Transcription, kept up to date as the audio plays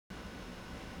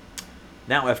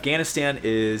Now, Afghanistan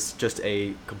is just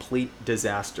a complete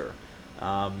disaster.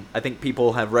 I think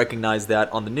people have recognized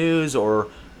that on the news, or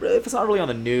if it's not really on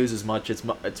the news as much,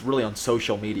 it's really on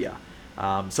social media.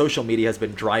 Social media has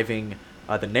been driving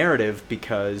the narrative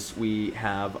because we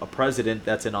have a president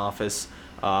that's in office,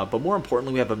 but more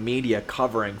importantly, we have a media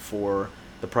covering for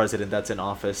the president that's in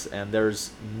office, and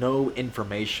there's no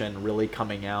information really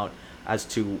coming out as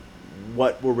to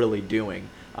what we're really doing.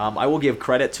 I will give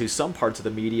credit to some parts of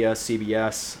the media,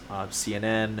 CBS,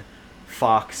 CNN,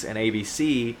 Fox, and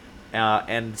ABC,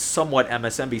 and somewhat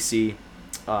MSNBC.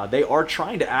 They are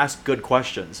trying to ask good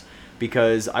questions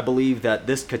because I believe that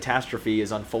this catastrophe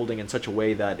is unfolding in such a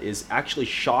way that is actually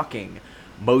shocking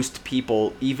most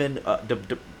people, even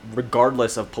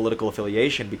regardless of political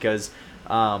affiliation, because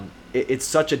it's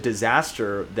such a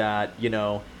disaster that,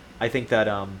 I think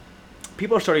that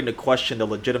people are starting to question the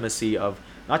legitimacy of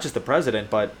not just the president,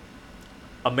 but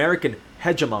American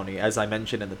hegemony, as I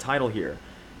mentioned in the title here.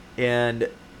 And,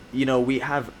 we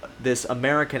have this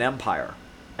American empire,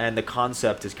 and the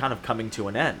concept is kind of coming to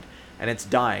an end, and it's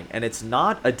dying. And it's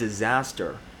not a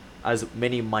disaster as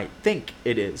many might think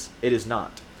it is. It is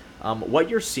not. What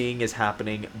you're seeing is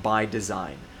happening by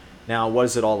design. Now,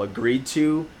 was it all agreed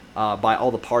to by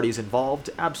all the parties involved?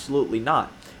 Absolutely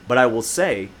not. But I will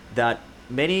say that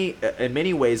in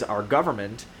many ways, our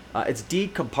government, it's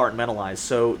decompartmentalized.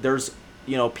 So there's,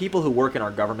 people who work in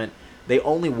our government, they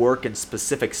only work in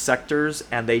specific sectors,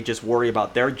 and they just worry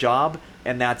about their job,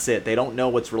 and that's it. They don't know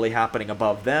what's really happening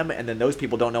above them, and then those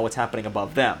people don't know what's happening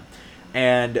above them.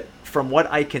 And from what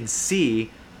I can see,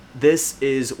 this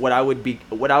is what I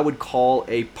would call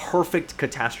a perfect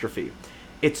catastrophe.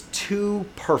 It's too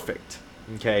perfect.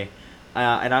 Okay,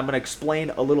 and I'm going to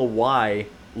explain a little why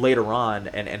later on,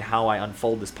 and how I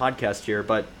unfold this podcast here.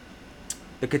 But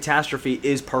the catastrophe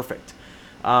is perfect.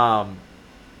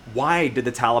 Why did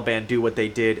the Taliban do what they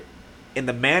did in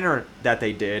the manner that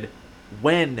they did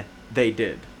when they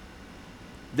did?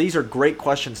 These are great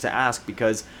questions to ask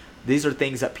because these are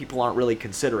things that people aren't really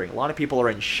considering. A lot of people are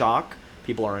in shock.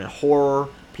 People are in horror.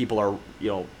 People are,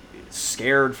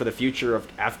 scared for the future of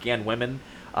Afghan women.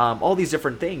 All these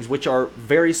different things, which are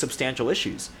very substantial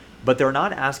issues. But they're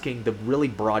not asking the really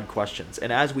broad questions.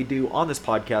 And as we do on this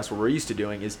podcast, what we're used to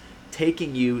doing is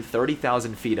taking you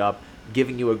 30,000 feet up,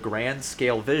 giving you a grand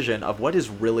scale vision of what is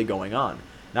really going on.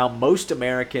 Now, most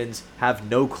Americans have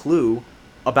no clue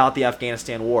about the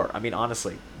Afghanistan war. I mean,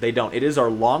 honestly, they don't. It is our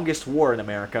longest war in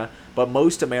America, but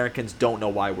most Americans don't know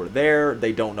why we're there.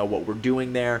 They don't know what we're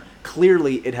doing there.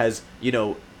 Clearly, it has,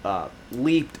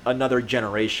 leaped another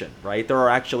generation, right? There are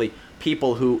actually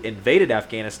people who invaded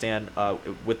Afghanistan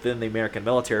within the American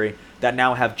military that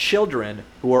now have children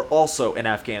who are also in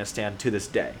Afghanistan to this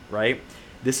day, right?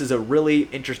 This is a really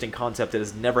interesting concept that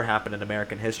has never happened in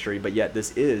American history, but yet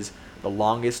this is the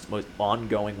longest, most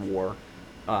ongoing war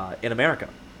in America.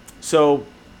 So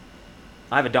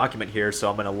I have a document here, so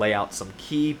I'm going to lay out some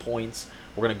key points.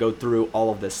 We're going to go through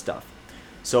all of this stuff.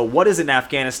 So what is in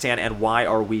Afghanistan and why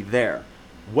are we there?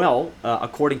 Well,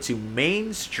 according to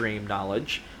mainstream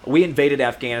knowledge, we invaded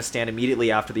Afghanistan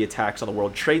immediately after the attacks on the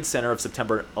World Trade Center of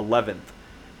September 11th,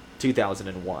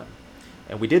 2001.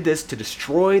 And we did this to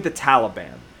destroy the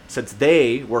Taliban, since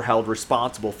they were held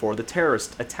responsible for the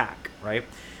terrorist attack, right?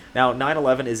 Now,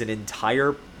 9/11 is an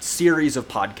entire series of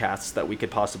podcasts that we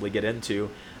could possibly get into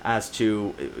as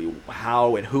to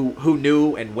how and who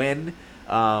knew and when,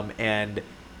 and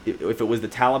if it was the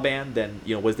Taliban, then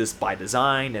was this by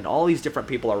design, and all these different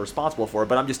people are responsible for it.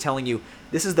 But I'm just telling you,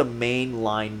 this is the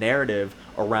mainline narrative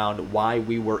around why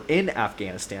we were in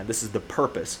Afghanistan. This is the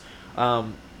purpose.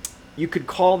 You could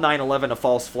call 9/11 a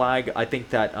false flag. I think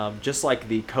that just like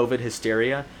the COVID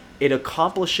hysteria, it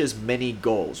accomplishes many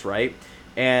goals, right?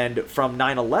 And from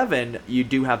 9/11, you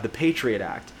do have the Patriot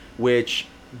Act, which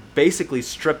basically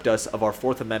stripped us of our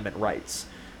Fourth Amendment rights,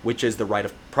 which is the right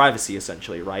of privacy,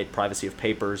 essentially, right? Privacy of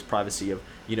papers, privacy of,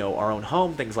 our own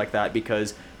home, things like that,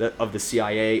 because of the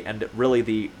CIA and really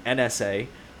the NSA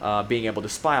being able to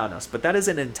spy on us. But that is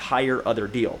an entire other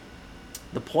deal.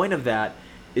 The point of that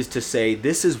is to say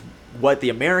this is what the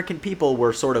American people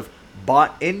were sort of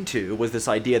bought into, was this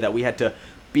idea that we had to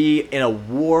be in a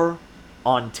war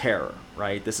on terror,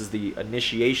 right? This is the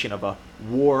initiation of a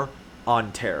war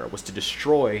on terror, was to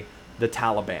destroy the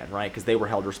Taliban, right? Because they were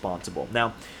held responsible.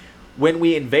 Now, when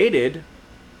we invaded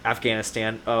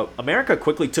Afghanistan, America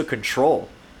quickly took control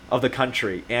of the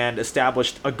country and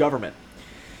established a government.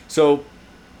 So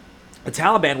the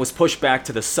Taliban was pushed back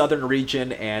to the southern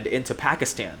region and into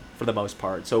Pakistan for the most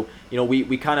part. So,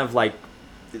 we kind of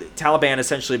the Taliban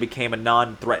essentially became a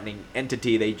non-threatening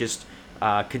entity. They just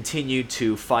continued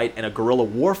to fight in a guerrilla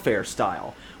warfare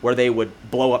style, where they would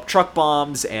blow up truck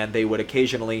bombs and they would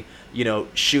occasionally,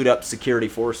 shoot up security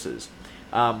forces.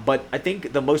 But I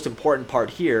think the most important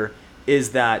part here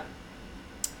is that,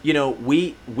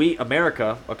 we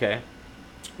America, okay,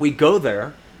 we go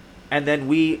there, and then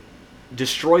we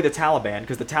destroy the Taliban,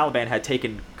 because the Taliban had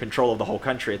taken control of the whole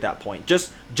country at that point.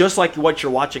 Just like what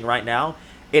you're watching right now,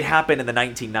 it happened in the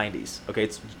 1990s. Okay,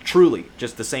 it's truly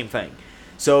just the same thing.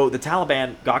 So the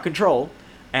Taliban got control,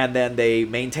 and then they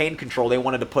maintained control. They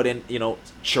wanted to put in,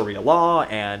 Sharia law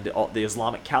and the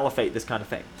Islamic Caliphate, this kind of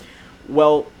thing.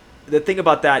 Well, the thing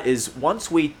about that is,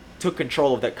 once we took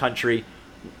control of that country,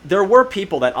 there were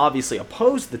people that obviously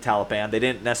opposed the Taliban. They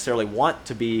didn't necessarily want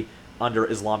to be under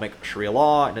Islamic Sharia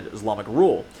law and Islamic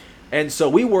rule. And so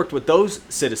we worked with those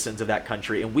citizens of that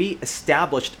country, and we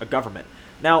established a government.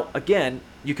 Now, again,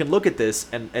 you can look at this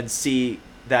and see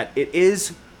that it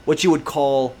is what you would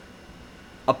call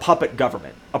a puppet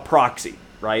government, a proxy,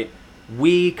 right?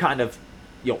 We kind of,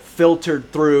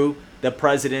 filtered through the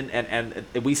president, and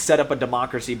we set up a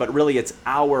democracy, but really it's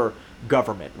our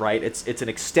government, right? It's an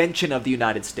extension of the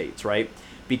United States, right?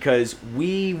 Because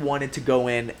we wanted to go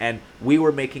in and we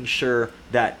were making sure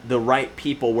that the right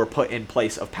people were put in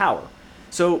place of power.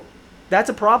 So that's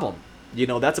a problem.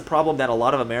 That's a problem that a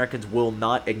lot of Americans will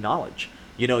not acknowledge.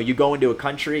 You go into a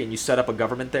country and you set up a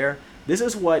government there. This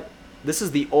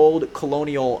is the old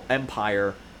colonial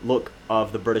empire look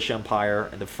of the British Empire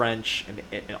and the French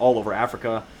and all over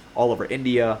Africa, all over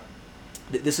India.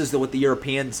 This is what the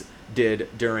Europeans did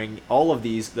during all of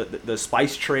these, the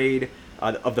spice trade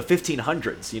of the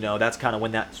 1500s. That's kind of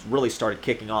when that really started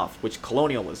kicking off, which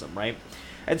colonialism, right?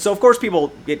 And so, of course,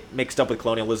 people get mixed up with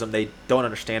colonialism. They don't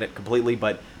understand it completely.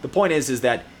 But the point is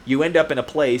that you end up in a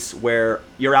place where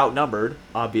you're outnumbered,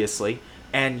 obviously,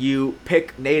 and you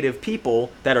pick native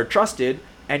people that are trusted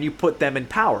and you put them in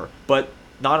power. But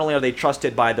not only are they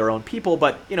trusted by their own people,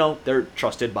 but, they're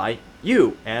trusted by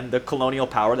you and the colonial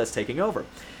power that's taking over.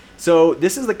 So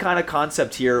this is the kind of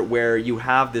concept here where you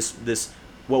have this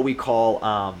what we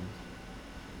call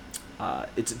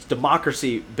it's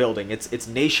democracy building. It's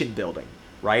nation building,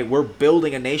 right? We're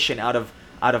building a nation out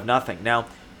of nothing. Now,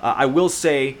 I will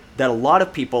say that a lot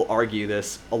of people argue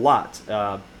this a lot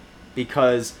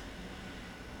because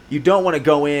you don't want to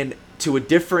go in to a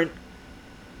different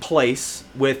place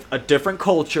with a different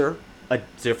culture, a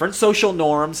different social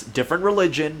norms, different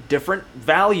religion, different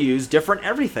values, different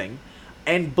everything,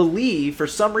 and believe for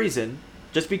some reason,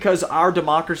 just because our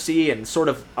democracy and sort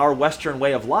of our Western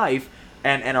way of life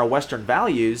and our Western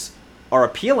values are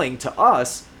appealing to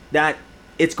us, that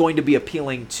it's going to be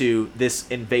appealing to this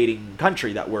invading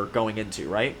country that we're going into,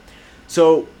 right?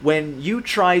 So when you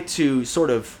try to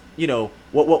sort of,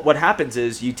 what happens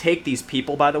is you take these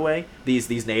people, by the way,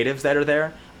 these natives that are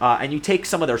there, and you take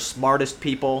some of their smartest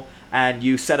people and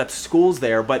you set up schools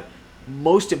there, but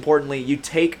most importantly, you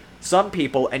take some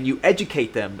people and you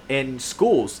educate them in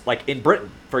schools, like in Britain,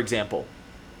 for example,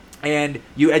 and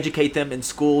you educate them in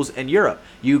schools in Europe.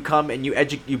 You come and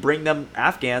you bring them,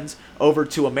 Afghans, over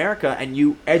to America, and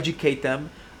you educate them.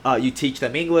 You teach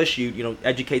them English. You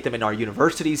educate them in our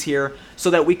universities here, so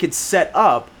that we could set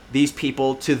up these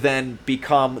people to then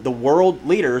become the world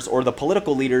leaders or the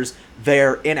political leaders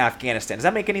there in Afghanistan. Does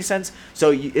that make any sense?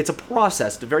 So it's a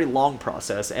process, it's a very long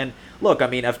process. And look,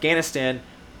 Afghanistan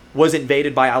was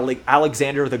invaded by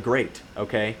Alexander the Great.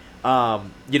 Okay,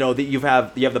 you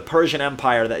have the Persian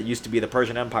Empire that used to be the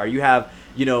Persian Empire. You have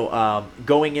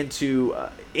going into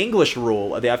English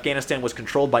rule. The Afghanistan was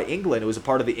controlled by England. It was a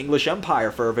part of the English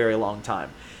Empire for a very long time.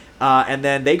 And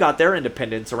then they got their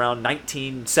independence around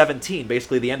 1917,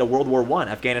 basically the end of World War I.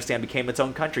 Afghanistan became its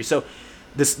own country. So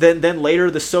then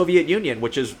later the Soviet Union,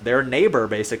 which is their neighbor,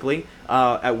 basically,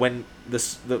 when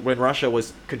Russia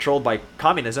was controlled by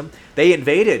communism, they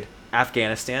invaded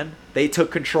Afghanistan. They took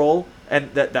control,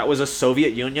 and that was a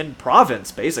Soviet Union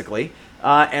province, basically.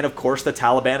 And of course, the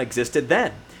Taliban existed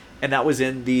then, and that was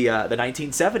in the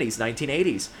 1970s,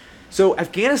 1980s. So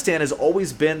Afghanistan has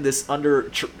always been this under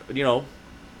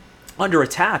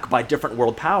attack by different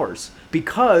world powers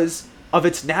because of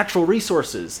its natural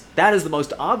resources. That is the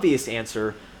most obvious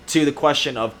answer to the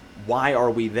question of why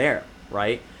are we there,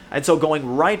 right? And so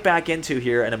going right back into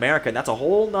here in America, and that's a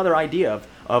whole nother idea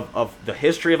of the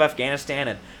history of Afghanistan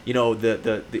and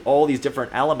the all these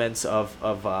different elements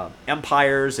of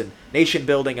empires and nation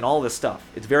building and all this stuff.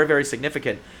 It's very, very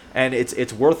significant, and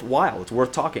it's worthwhile. It's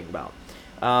worth talking about.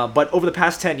 But over the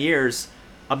past 10 years,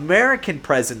 American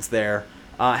presence there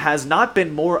has not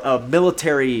been more a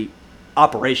military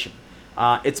operation.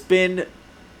 It's been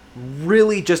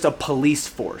really just a police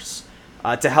force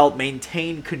to help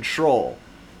maintain control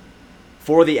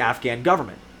for the Afghan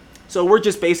government. So we're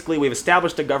just basically, we've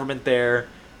established a government there,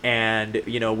 and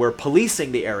we're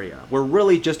policing the area. We're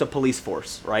really just a police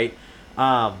force, right?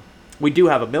 We do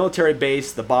have a military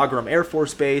base, the Bagram Air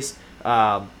Force Base.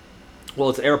 Well,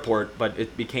 it's an airport, but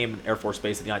it became an Air Force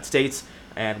Base in the United States,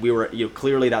 and we were,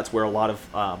 clearly that's where a lot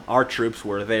of our troops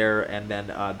were there, and then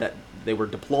that they were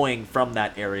deploying from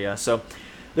that area. So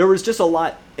there was just a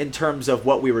lot in terms of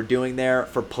what we were doing there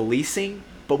for policing,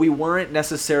 but we weren't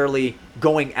necessarily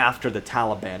going after the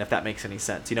Taliban, if that makes any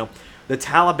sense. The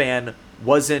Taliban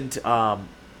wasn't, a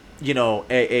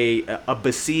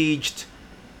besieged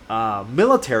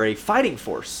military fighting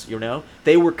force.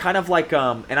 They were kind of like,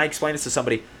 and I explained this to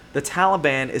somebody, the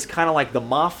Taliban is kind of like the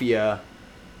mafia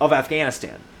of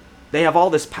Afghanistan. They have all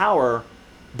this power,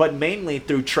 but mainly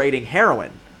through trading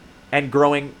heroin and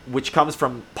growing, which comes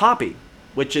from poppy,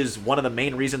 which is one of the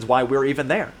main reasons why we're even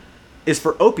there, is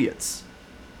for opiates.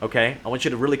 Okay? I want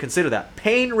you to really consider that.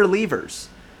 Pain relievers,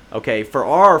 okay, for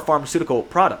our pharmaceutical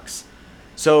products.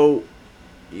 So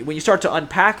when you start to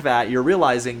unpack that, you're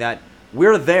realizing that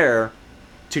we're there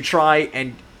to try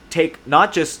and take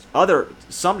not just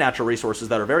some natural resources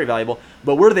that are very valuable,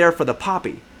 but we're there for the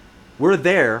poppy. We're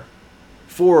there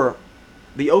for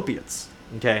the opiates,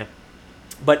 okay?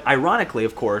 But ironically,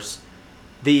 of course,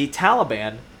 the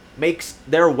Taliban makes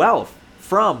their wealth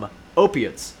from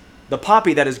opiates. The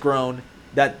poppy that is grown,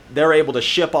 that they're able to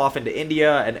ship off into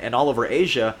India and all over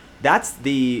Asia, that's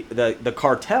the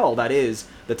cartel that is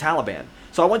the Taliban.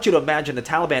 So I want you to imagine the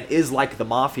Taliban is like the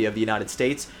mafia of the United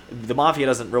States. The mafia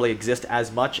doesn't really exist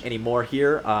as much anymore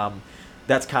here.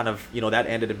 That's kind of, that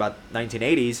ended in about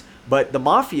 1980s. But the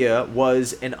mafia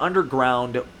was an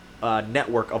underground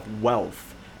network of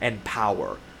wealth and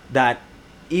power that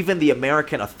even the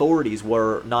American authorities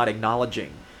were not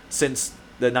acknowledging since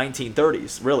the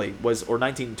 1930s, really, or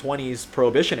 1920s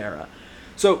Prohibition era.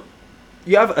 So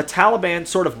you have a Taliban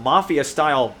sort of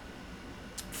mafia-style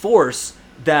force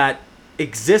that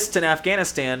exists in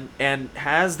Afghanistan and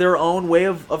has their own way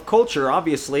of culture,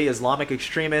 obviously, Islamic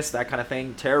extremists, that kind of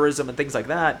thing, terrorism and things like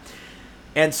that.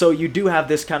 And so you do have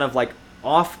this kind of like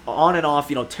on and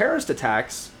off, terrorist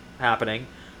attacks happening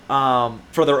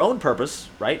for their own purpose,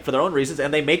 right? For their own reasons,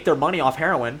 and they make their money off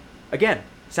heroin. Again,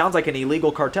 sounds like an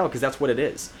illegal cartel because that's what it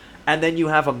is. And then you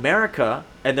have America,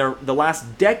 and the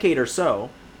last decade or so,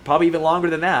 probably even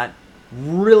longer than that,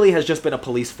 really has just been a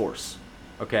police force.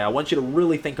 Okay, I want you to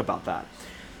really think about that.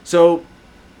 So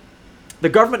the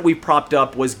government we propped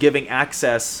up was giving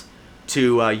access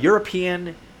to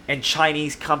European and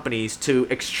Chinese companies to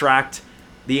extract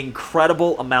the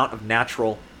incredible amount of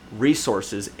natural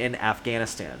resources in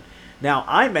Afghanistan. Now,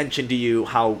 I mentioned to you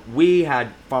how we had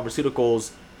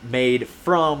pharmaceuticals made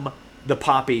from the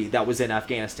poppy that was in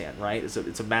Afghanistan, right?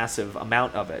 It's a massive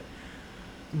amount of it.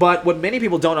 But what many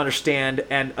people don't understand,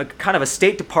 and a kind of a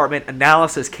State Department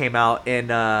analysis came out in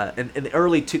the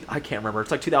early, I can't remember,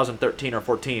 it's like 2013 or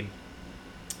 14.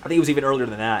 I think it was even earlier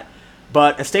than that.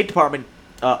 But a State Department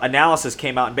analysis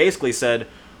came out and basically said,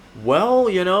 well,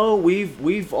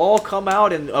 we've all come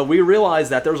out and we realized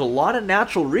that there's a lot of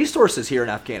natural resources here in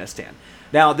Afghanistan.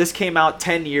 Now, this came out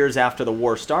 10 years after the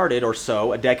war started, or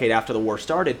so, a decade after the war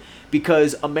started,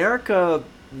 because America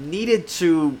needed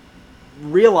to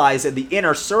realize in the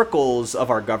inner circles of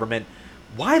our government,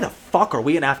 why the fuck are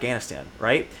we in Afghanistan,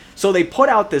 right? So they put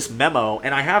out this memo,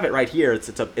 and I have it right here. It's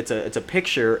a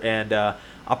picture, and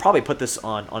I'll probably put this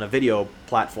on a video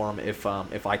platform if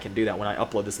I can do that when I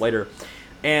upload this later.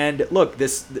 And look,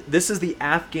 this is the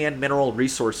Afghan mineral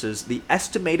resources, the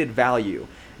estimated value.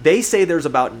 They say there's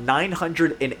about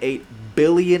 $908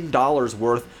 billion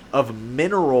worth of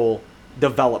mineral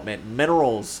development,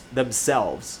 minerals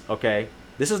themselves, okay?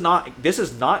 This is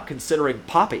not considering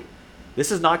poppy.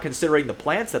 This is not considering the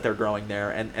plants that they're growing there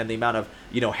and the amount of,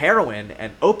 heroin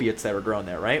and opiates that are grown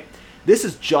there, right? This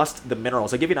is just the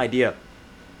minerals. I'll give you an idea.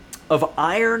 Of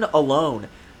iron alone,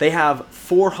 they have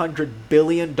 $400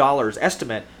 billion,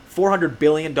 estimate $400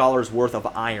 billion worth of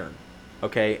iron,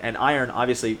 okay? And iron,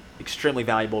 obviously, extremely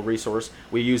valuable resource.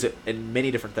 We use it in many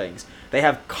different things. They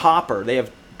have copper. They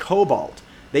have cobalt.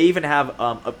 They even have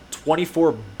a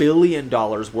 $24 billion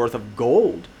worth of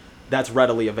gold that's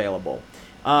readily available.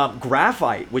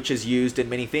 Graphite, which is used in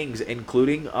many things,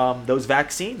 including those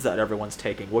vaccines that everyone's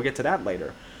taking. We'll get to that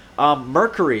later.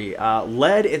 Mercury,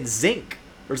 lead, and zinc.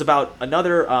 There's about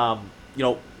another,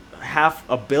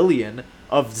 $500 million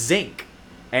of zinc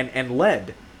and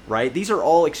lead, right? These are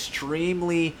all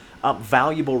extremely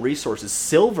valuable resources.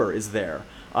 Silver is there.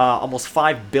 Almost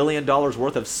 $5 billion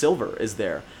worth of silver is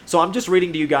there. So I'm just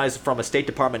reading to you guys from a State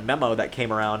Department memo that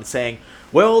came around saying,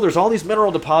 well, there's all these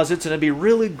mineral deposits and it'd be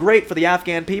really great for the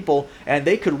Afghan people and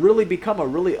they could really become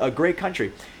a great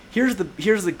country. Here's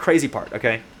the crazy part,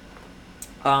 okay?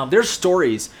 There's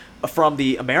stories from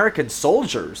the American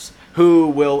soldiers who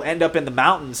will end up in the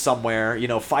mountains somewhere,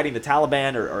 fighting the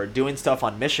Taliban or doing stuff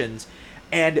on missions,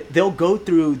 and they'll go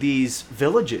through these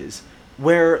villages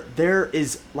where there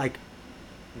is like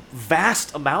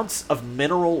vast amounts of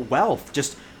mineral wealth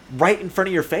just right in front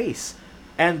of your face,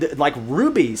 and like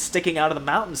rubies sticking out of the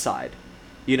mountainside,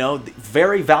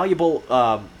 very valuable,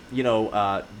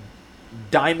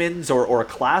 diamonds or a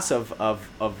class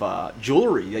of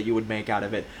jewelry that you would make out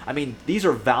of it. I mean, these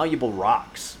are valuable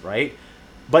rocks, right?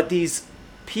 But these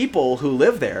people who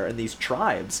live there in these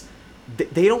tribes,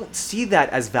 they don't see that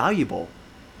as valuable.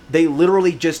 They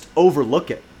literally just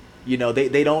overlook it.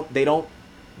 They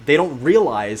don't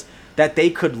realize that they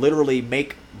could literally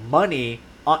make money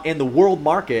in the world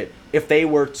market if they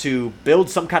were to build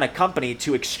some kind of company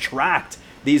to extract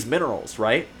these minerals,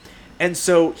 right? And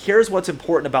so here's what's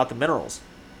important about the minerals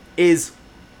is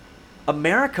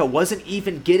America wasn't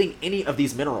even getting any of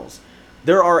these minerals.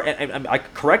 There are, and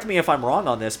correct me if I'm wrong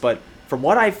on this, but from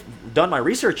what I've done my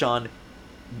research on,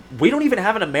 we don't even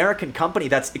have an American company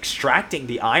that's extracting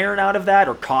the iron out of that,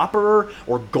 or copper,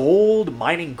 or gold,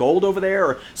 mining gold over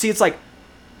there. See, it's like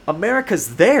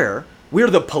America's there.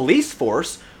 We're the police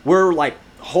force. We're like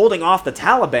holding off the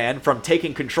Taliban from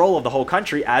taking control of the whole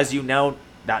country, as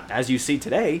you see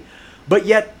today. But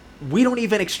yet, we don't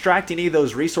even extract any of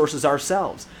those resources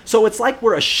ourselves. So it's like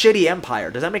we're a shitty empire.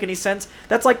 Does that make any sense?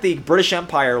 That's like the British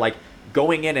Empire, like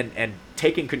going in and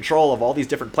taking control of all these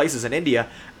different places in India,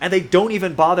 and they don't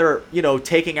even bother,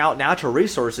 taking out natural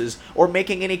resources or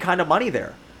making any kind of money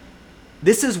there.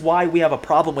 This is why we have a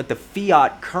problem with the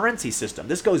fiat currency system.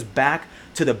 This goes back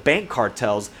to the bank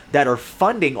cartels that are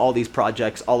funding all these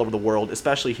projects all over the world,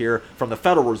 especially here from the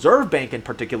Federal Reserve Bank in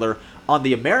particular. On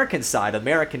the American side,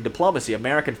 American diplomacy,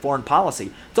 American foreign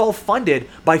policy, it's all funded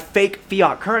by fake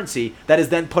fiat currency that is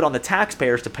then put on the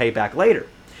taxpayers to pay back later.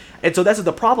 And so this is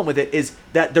the problem with it, is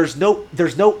that there's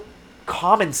no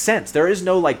common sense. There is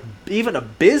no even a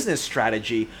business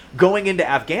strategy going into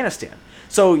Afghanistan.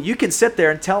 So you can sit there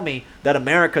and tell me that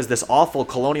America's this awful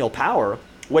colonial power,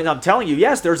 when I'm telling you,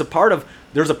 yes, there's a part of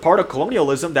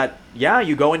colonialism that, yeah,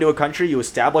 you go into a country, you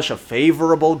establish a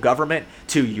favorable government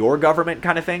to your government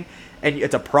kind of thing, and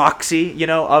it's a proxy,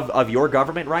 of your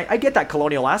government, right? I get that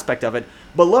colonial aspect of it,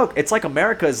 but look, it's like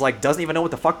America is doesn't even know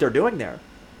what the fuck they're doing there.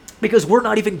 Because we're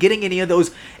not even getting any of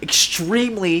those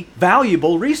extremely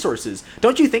valuable resources.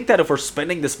 Don't you think that if we're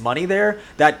spending this money there,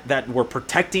 that we're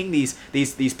protecting these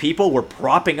people, we're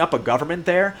propping up a government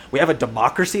there, we have a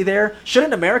democracy there?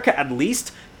 Shouldn't America at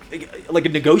least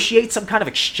negotiate some kind of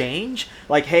exchange?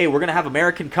 Like, hey, we're gonna have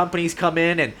American companies come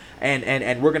in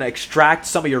and we're gonna extract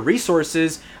some of your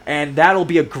resources, and that'll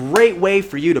be a great way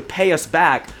for you to pay us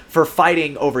back for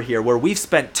fighting over here, where we've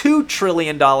spent $2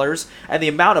 trillion and the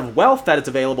amount of wealth that is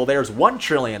available there is $1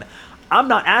 trillion. I'm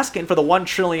not asking for the $1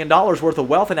 trillion worth of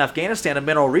wealth in Afghanistan and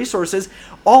mineral resources.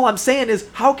 All I'm saying is,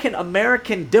 how can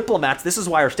American diplomats, this is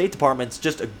why our State Department's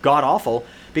just god-awful,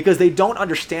 because they don't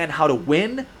understand how to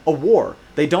win a war.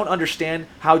 They don't understand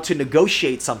how to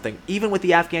negotiate something, even with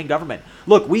the Afghan government.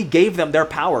 Look, we gave them their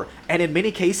power, and in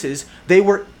many cases, they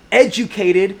were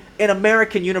educated in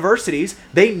American universities.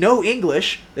 They know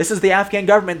English. This is the Afghan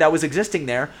government that was existing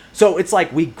there. So it's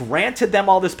like we granted them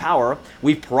all this power,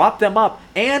 we propped them up,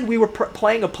 and we were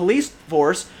playing a police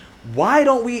force. Why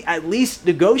don't we at least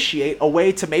negotiate a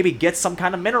way to maybe get some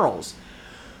kind of minerals?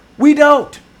 We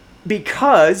don't,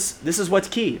 because this is what's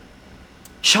key.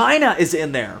 China is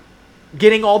in there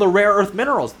getting all the rare earth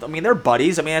minerals. I mean, they're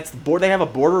buddies. I mean, they have a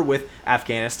border with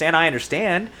Afghanistan. I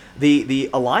understand the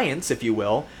alliance, if you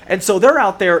will. And so they're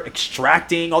out there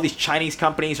extracting. All these Chinese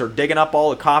companies are digging up all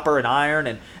the copper and iron,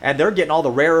 and they're getting all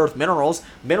the rare earth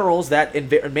minerals that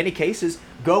in many cases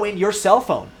go in your cell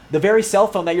phone. The very cell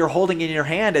phone that you're holding in your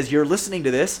hand as you're listening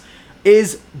to this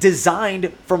is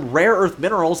designed from rare earth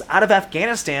minerals out of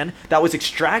Afghanistan that was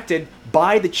extracted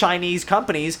by the Chinese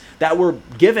companies that were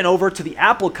given over to the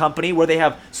Apple company, where they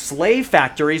have slave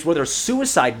factories, where there's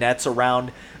suicide nets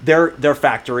around their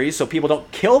factories so people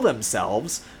don't kill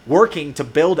themselves working to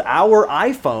build our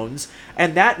iPhones.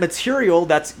 And that material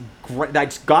that's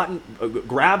gotten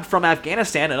grabbed from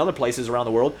Afghanistan and other places around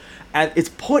the world, and it's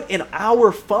put in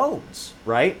our phones,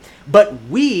 right? But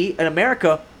we in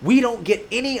America, we don't get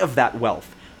any of that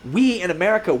wealth. We in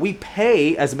America, we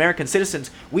pay, as American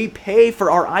citizens, we pay for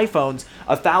our iPhones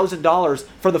 $1,000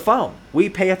 for the phone. We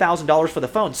pay $1,000 for the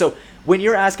phone. So when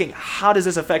you're asking, how does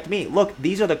this affect me? Look,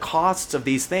 these are the costs of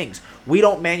these things. We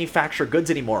don't manufacture goods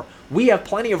anymore. We have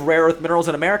plenty of rare earth minerals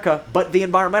in America, but the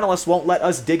environmentalists won't let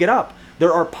us dig it up.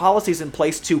 There are policies in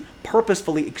place to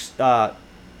purposefully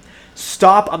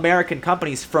stop American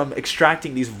companies from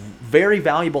extracting these very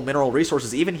valuable mineral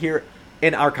resources, even here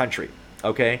in our country.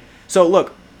 Okay? So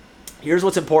look, here's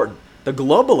what's important. The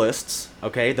globalists,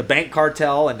 okay, the bank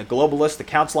cartel and the globalists, the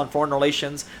Council on Foreign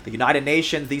Relations, the United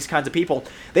Nations, these kinds of people,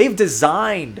 they've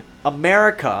designed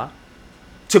America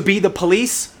to be the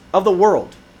police of the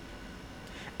world.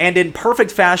 And in perfect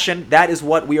fashion, that is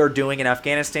what we are doing in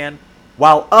Afghanistan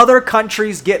while other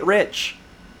countries get rich.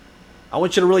 I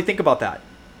want you to really think about that.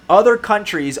 Other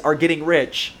countries are getting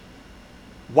rich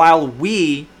while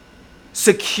we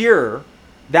secure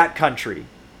that country,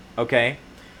 okay?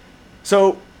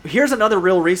 So here's another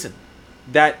real reason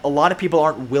that a lot of people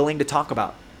aren't willing to talk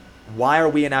about. Why are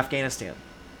we in Afghanistan?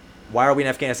 Why are we in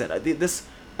Afghanistan?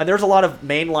 And there's a lot of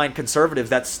mainline conservatives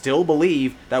that still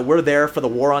believe that we're there for the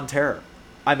war on terror.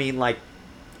 I mean, like,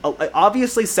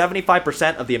 obviously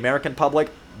 75% of the American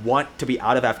public want to be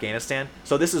out of Afghanistan.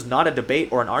 So this is not a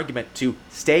debate or an argument to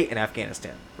stay in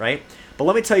Afghanistan, right? But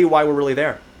let me tell you why we're really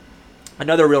there.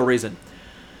 Another real reason.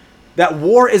 That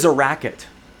war is a racket.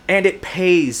 And it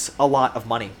pays a lot of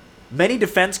money. Many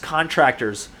defense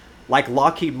contractors like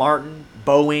Lockheed Martin,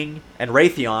 Boeing, and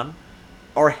Raytheon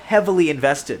are heavily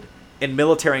invested in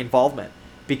military involvement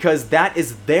because that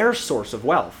is their source of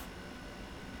wealth.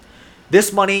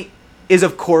 This money is,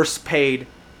 of course, paid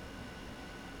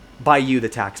by you, the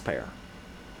taxpayer,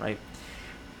 right?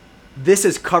 This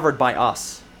is covered by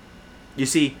us. You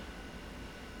see,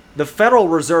 the Federal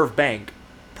Reserve Bank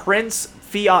prints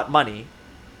fiat money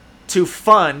to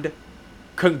fund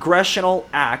congressional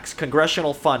acts,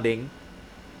 congressional funding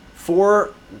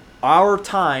for our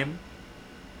time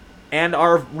and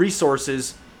our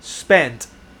resources spent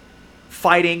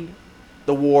fighting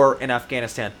the war in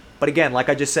Afghanistan. But again, like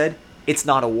I just said, it's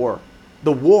not a war.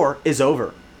 The war is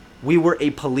over. We were a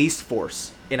police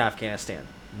force in Afghanistan.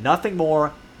 Nothing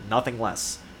more, nothing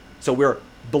less. So we're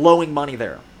blowing money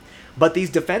there. But these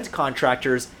defense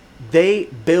contractors, they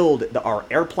build our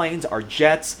airplanes, our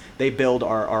jets, they build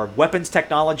our weapons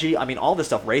technology. I mean, all this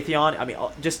stuff, Raytheon. I mean,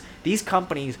 just these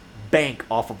companies bank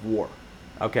off of war,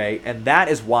 okay? And that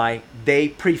is why they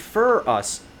prefer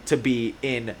us to be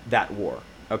in that war,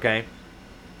 okay?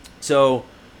 So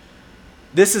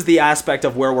this is the aspect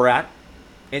of where we're at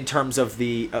in terms of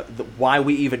the why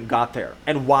we even got there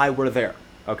and why we're there,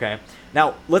 okay?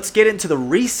 Now, let's get into the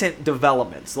recent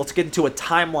developments. Let's get into a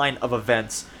timeline of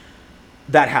events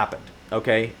that happened,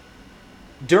 okay?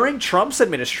 During Trump's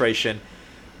administration,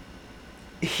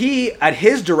 he, at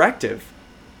his directive,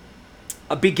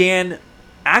 began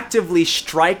actively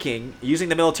striking, using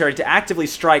the military to actively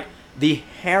strike the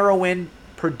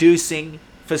heroin-producing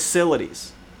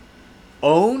facilities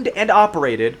owned and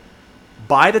operated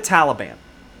by the Taliban,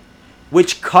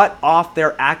 which cut off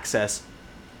their access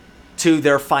to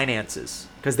their finances,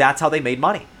 because that's how they made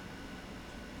money.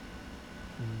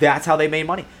 That's how they made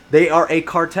money. They are a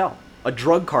cartel, a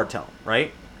drug cartel,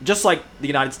 right? Just like the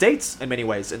United States in many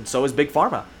ways, and so is Big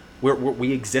Pharma.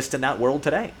 We exist in that world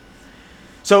today.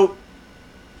 So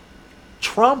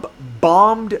Trump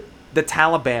bombed the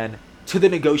Taliban to the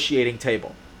negotiating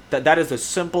table. That is the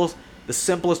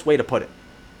simplest way to put it.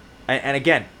 And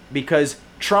again, because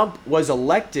Trump was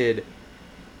elected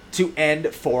to end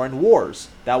foreign wars.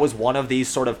 That was one of these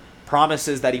sort of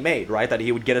promises that he made, right? That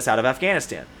he would get us out of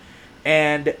Afghanistan.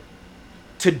 And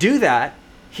to do that,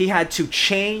 he had to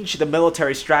change the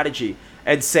military strategy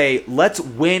and say, let's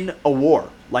win a war.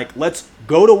 Like, let's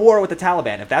go to war with the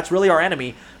Taliban. If that's really our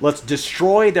enemy, let's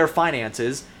destroy their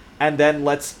finances and then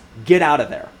let's get out of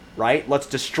there, right? Let's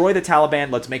destroy the Taliban,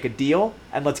 let's make a deal,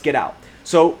 and let's get out.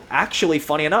 So actually,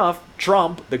 funny enough,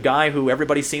 Trump, the guy who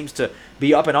everybody seems to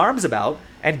be up in arms about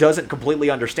and doesn't completely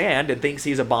understand and thinks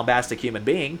he's a bombastic human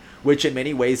being, which in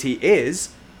many ways he is.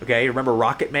 Okay, remember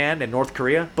Rocket Man in North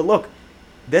Korea? But look,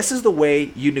 this is the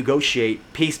way you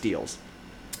negotiate peace deals.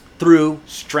 Through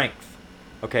strength.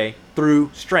 Okay?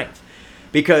 Through strength.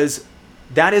 Because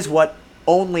that is what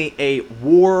only a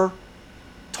war-torn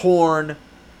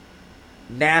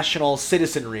national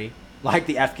citizenry, like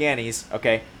the Afghanis,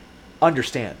 okay,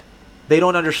 understand. They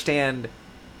don't understand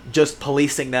just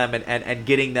policing them and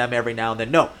getting them every now and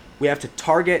then. No, we have to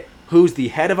target who's the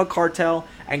head of a cartel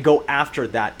and go after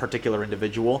that particular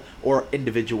individual or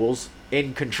individuals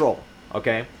in control,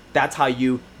 okay? That's how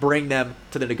you bring them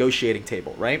to the negotiating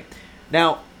table, right?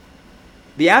 Now,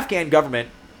 the Afghan government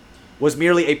was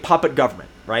merely a puppet government,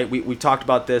 right? We've talked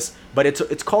about this, but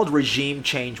it's called regime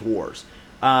change wars.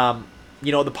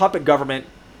 The puppet government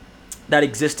that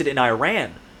existed in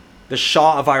Iran. The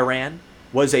Shah of Iran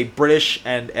was a British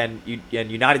and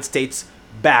United States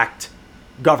backed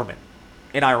government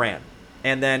in Iran.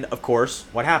 And then, of course,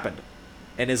 what happened?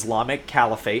 An Islamic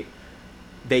caliphate.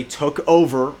 They took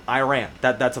over Iran.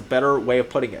 That's a better way of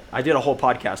putting it. I did a whole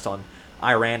podcast on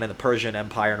Iran and the Persian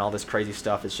Empire and all this crazy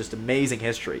stuff. It's just amazing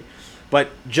history. But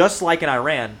just like in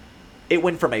Iran, it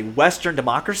went from a Western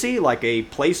democracy, like a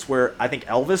place where I think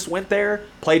Elvis went there,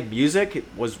 played music, it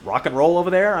was rock and roll over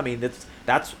there. I mean,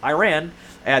 that's Iran.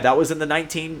 That was in the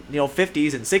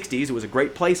 50s and 60s. It was a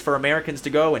great place for Americans to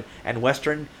go and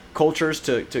Western cultures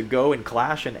to go and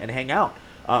clash and hang out.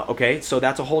 Okay, so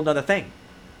that's a whole nother thing.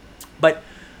 But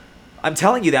I'm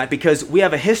telling you that because we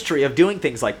have a history of doing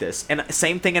things like this. And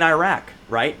same thing in Iraq,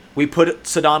 right? We put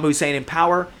Saddam Hussein in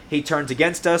power. He turns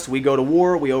against us. We go to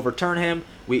war. We overturn him.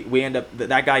 We end up,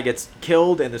 that guy gets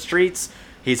killed in the streets.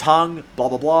 He's hung, blah,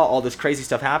 blah, blah. All this crazy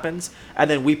stuff happens. And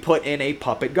then we put in a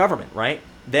puppet government, right?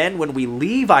 Then when we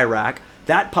leave Iraq,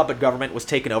 that puppet government was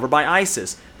taken over by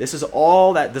ISIS. This is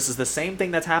the same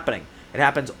thing that's happening. It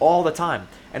happens all the time.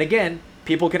 And again,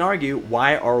 people can argue,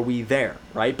 why are we there,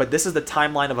 right? But this is the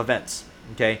timeline of events,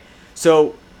 okay?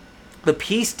 So the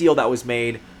peace deal that was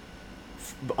made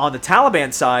on the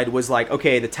Taliban side was like,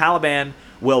 okay, the Taliban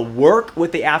will work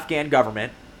with the Afghan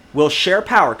government, will share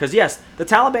power, because yes, the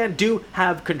Taliban do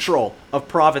have control of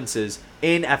provinces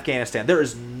in Afghanistan. There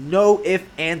is no ifs,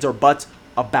 ands, or buts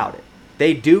about it.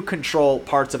 They do control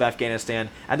parts of Afghanistan,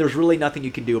 and there's really nothing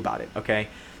you can do about it, okay?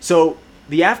 So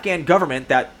the Afghan government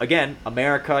that, again,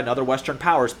 America and other Western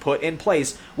powers put in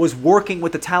place was working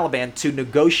with the Taliban to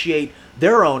negotiate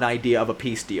their own idea of a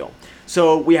peace deal.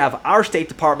 So we have our State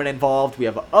Department involved. We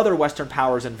have other Western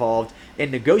powers involved in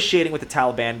negotiating with the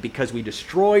Taliban because we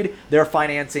destroyed their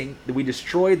financing. We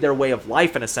destroyed their way of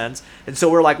life in a sense. And so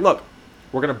we're like, look,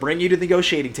 we're going to bring you to the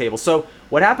negotiating table. So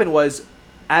what happened was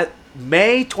at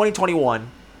May 2021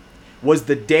 was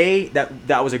the day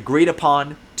that was agreed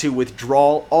upon to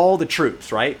withdraw all the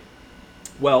troops, right?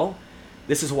 Well,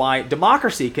 this is why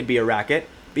democracy can be a racket,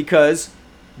 because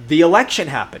the election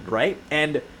happened, right?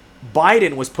 And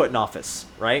Biden was put in office,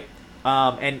 right?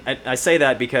 And I say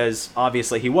that because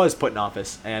obviously he was put in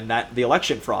office, and that the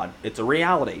election fraud, it's a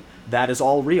reality. That is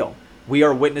all real. We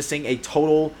are witnessing a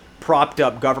total propped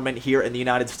up government here in the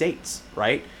United States,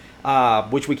 right?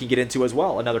 Which we can get into as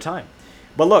well another time.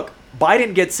 But look,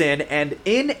 Biden gets in, and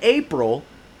in April,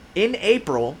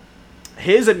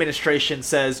 his administration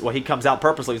says, well, he comes out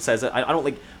purposely and says, I don't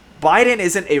think Biden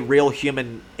isn't a real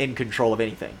human in control of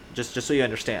anything. Just so you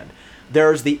understand.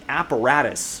 There's the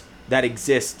apparatus that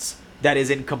exists that is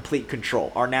in complete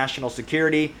control. Our national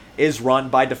security is run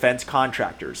by defense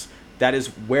contractors. That is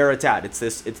where it's at. It's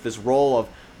this role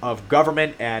of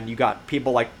government, and you got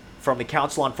people like from the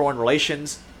Council on Foreign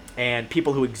Relations and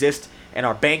people who exist in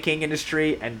our banking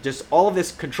industry, and just all of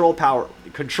this control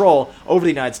over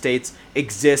the United States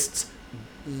exists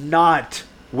not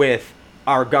with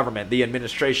our government, the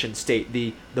administration state,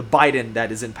 the Biden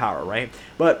that is in power, right?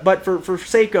 But for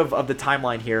sake of the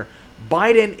timeline here,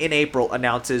 Biden in April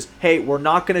announces, hey, we're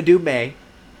not going to do May.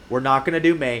 We're not going to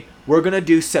do May. We're going to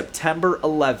do September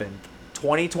 11th,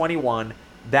 2021.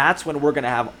 That's when we're going to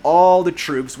have all the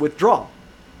troops withdraw.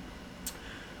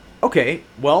 Okay,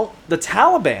 well, the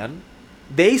Taliban,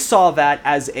 they saw that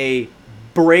as a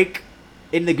break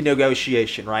in the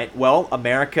negotiation, right? Well,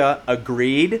 America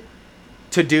agreed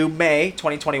to do May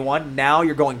 2021. Now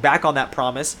you're going back on that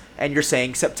promise and you're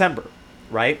saying September,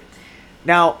 right?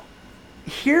 Now,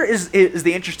 here is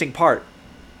the interesting part.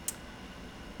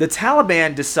 The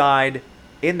Taliban decide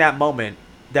in that moment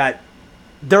that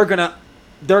they're gonna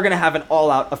have an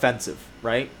all-out offensive,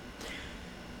 right?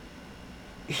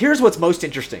 Here's what's most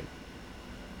interesting.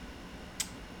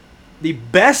 The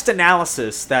best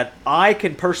analysis that I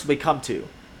can personally come to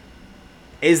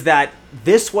is that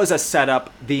this was a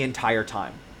setup the entire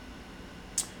time.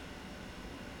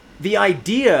 The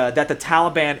idea that the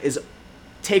Taliban is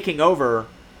taking over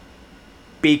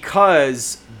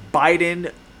because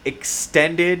Biden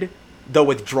extended the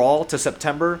withdrawal to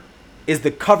September is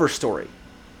the cover story.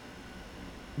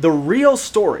 The real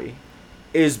story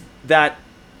is that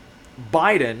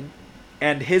Biden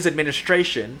and his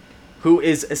administration, who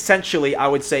is essentially, I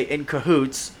would say, in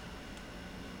cahoots,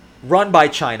 run by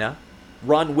China,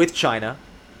 run with China,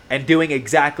 and doing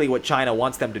exactly what China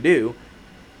wants them to do,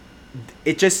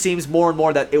 it just seems more and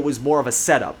more that it was more of a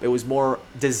setup. It was more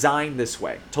designed this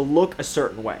way, to look a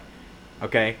certain way.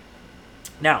 Okay?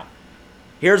 Now,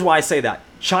 here's why I say that.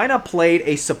 China played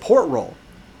a support role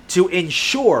to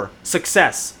ensure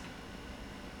success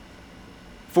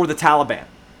for the Taliban.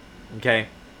 Okay?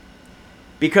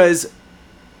 Because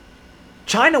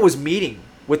China was meeting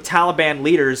with Taliban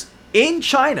leaders in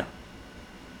China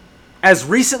as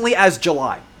recently as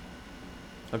July.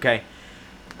 Okay?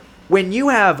 When you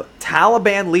have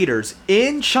Taliban leaders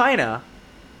in China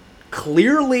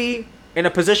clearly in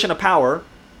a position of power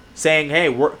saying, hey,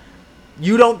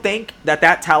 you don't think that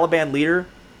Taliban leader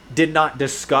did not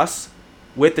discuss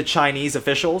with the Chinese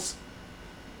officials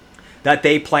that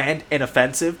they planned an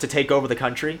offensive to take over the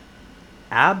country?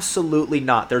 Absolutely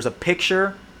not. There's a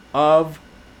picture of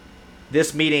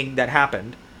this meeting that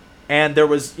happened, and there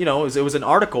was, it was an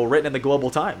article written in the Global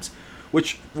Times,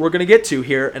 which we're going to get to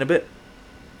here in a bit.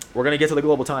 We're going to get to the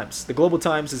Global Times. The Global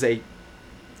Times is a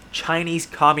Chinese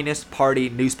Communist Party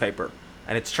newspaper,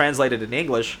 and it's translated in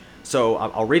English, so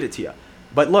I'll read it to you.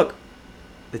 But look,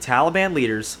 the Taliban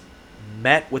leaders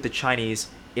met with the Chinese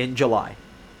in July.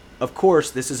 Of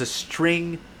course, this is a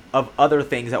string of other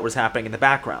things that was happening in the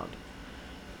background.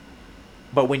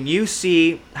 But when you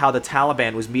see how the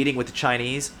Taliban was meeting with the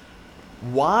Chinese,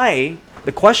 why?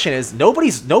 The question is,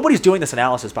 nobody's doing this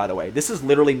analysis, by the way. This is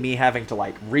literally me having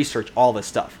to research all this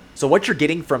stuff. So what you're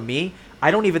getting from me,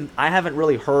 I haven't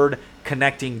really heard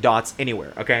connecting dots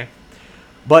anywhere, okay?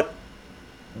 But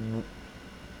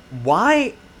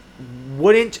why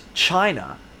wouldn't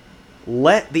China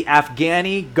let the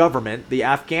Afghani government, the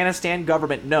Afghanistan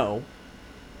government know,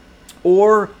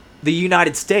 or the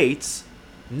United States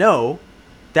know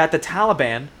that the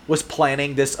Taliban was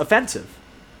planning this offensive?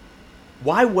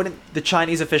 Why wouldn't the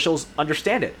Chinese officials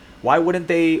understand it? Why wouldn't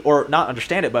they, or not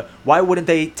understand it, but why wouldn't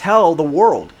they tell the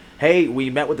world, hey, we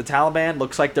met with the Taliban,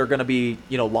 looks like they're going to be,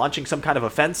 launching some kind of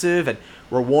offensive, and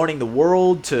we're warning the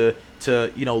world to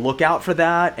look out for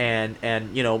that, and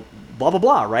blah, blah,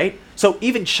 blah, right? So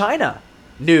even China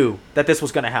knew that this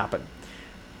was going to happen.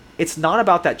 It's not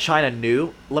about that China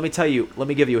knew. Let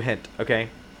me give you a hint, okay?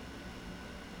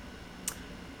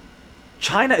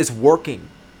 China is working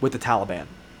with the Taliban,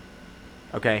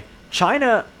 okay?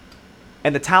 China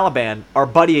and the Taliban are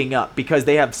buddying up because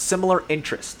they have similar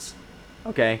interests,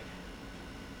 okay?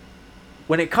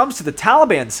 When it comes to the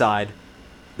Taliban side,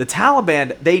 the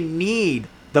Taliban, they need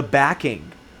the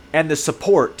backing and the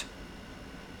support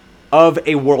of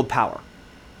a world power,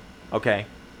 okay?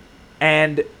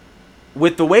 And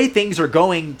with the way things are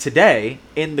going today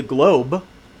in the globe,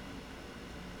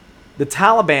 the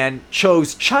Taliban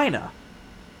chose China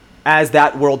as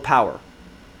that world power,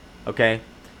 okay?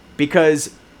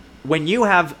 Because when you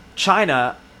have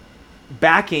China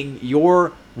backing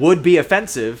your would-be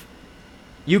offensive,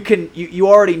 you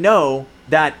already know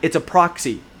that it's a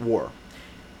proxy war,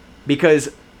 because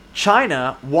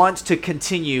China wants to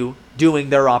continue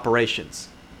doing their operations.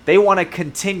 They want to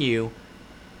continue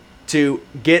to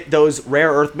get those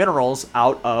rare earth minerals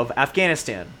out of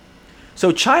Afghanistan.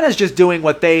 So China's just doing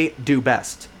what they do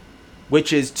best,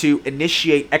 which is to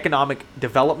initiate economic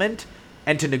development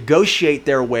and to negotiate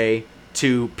their way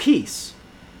to peace.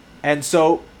 And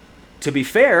so, to be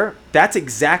fair, that's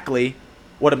exactly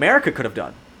what America could have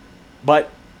done. But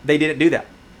they didn't do that.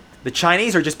 The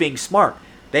Chinese are just being smart.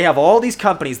 They have all these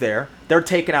companies there. They're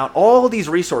taking out all these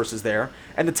resources there.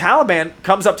 And the Taliban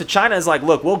comes up to China and is like,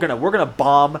 look, we're gonna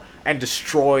bomb and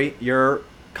destroy your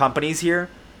companies here,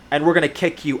 and we're gonna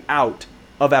kick you out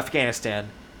of Afghanistan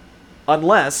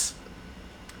unless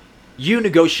you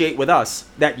negotiate with us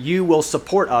that you will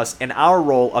support us in our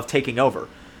role of taking over.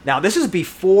 Now, this is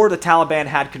before the Taliban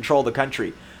had control of the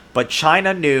country, but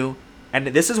China knew, and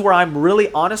this is where I really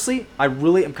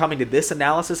am coming to this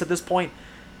analysis at this point.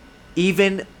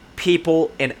 Even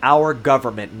people in our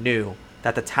government knew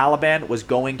that the Taliban was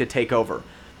going to take over.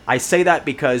 I say that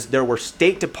because there were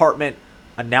State Department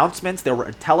announcements, there were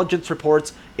intelligence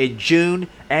reports in June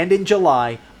and in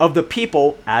July of the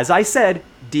people, as I said,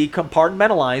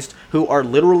 decompartmentalized, who are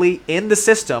literally in the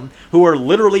system, who are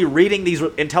literally reading these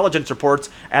intelligence reports,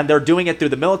 and they're doing it through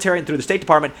the military and through the State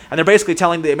Department, and they're basically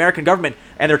telling the American government,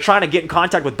 and they're trying to get in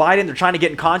contact with Biden, they're trying to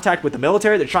get in contact with the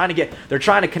military, they're trying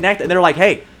to connect, and they're like,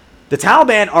 hey, the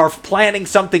Taliban are planning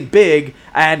something big,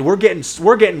 and we're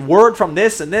getting word from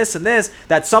this and this and this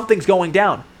that something's going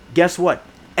down. Guess what?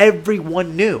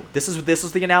 Everyone knew. This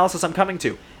is the analysis I'm coming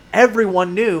to.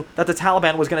 Everyone knew that the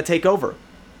Taliban was going to take over.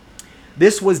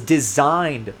 This was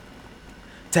designed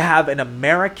to have an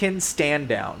American stand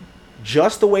down,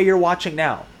 just the way you're watching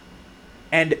now.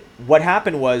 And what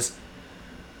happened was,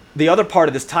 the other part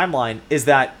of this timeline is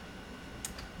that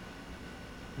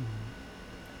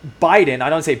Biden, I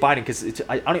don't say Biden because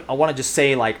I want to just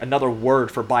say like another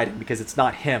word for Biden because it's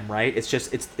not him, right? It's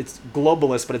just it's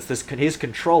globalist, but it's his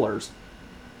controllers.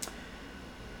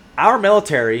 Our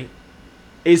military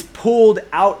is pulled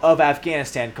out of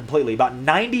Afghanistan completely. About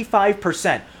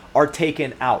 95% are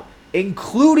taken out.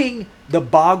 including the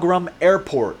Bagram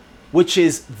Airport, which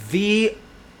is the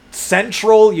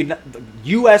central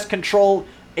U.S. controlled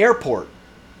airport.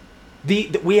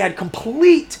 We had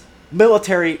complete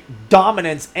military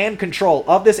dominance and control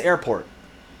of this airport.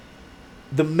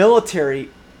 The military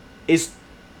is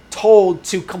told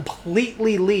to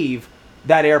completely leave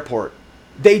that airport.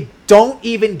 They don't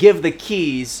even give the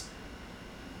keys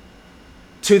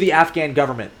to the Afghan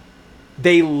government.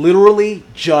 They literally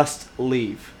just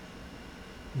leave.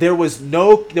 There was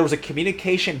a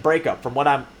communication breakup, from what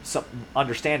I'm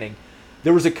understanding.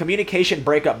 There was a communication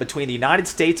breakup between the United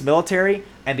States military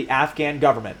and the Afghan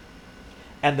government.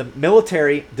 And the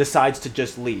military decides to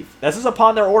just leave. This is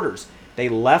upon their orders. They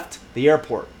left the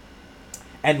airport.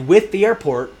 And with the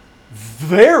airport,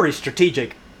 very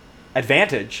strategic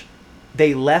advantage,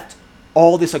 they left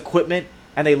all this equipment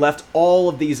and they left all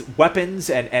of these weapons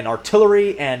and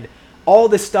artillery and all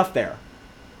this stuff there.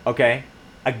 Okay?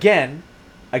 Again,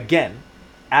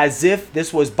 as if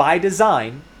this was by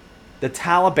design, the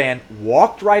Taliban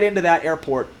walked right into that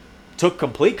airport, took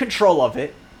complete control of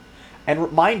it,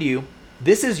 and mind you,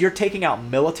 you're taking out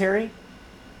military,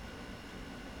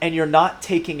 and you're not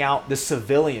taking out the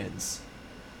civilians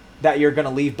that you're going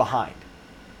to leave behind.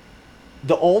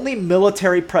 The only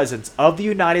military presence of the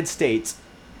United States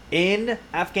in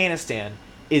Afghanistan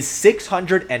is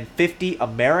 650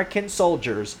 American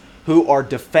soldiers who are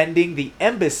defending the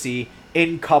embassy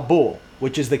in Kabul,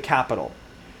 which is the capital.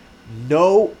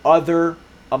 No other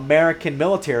American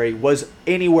military was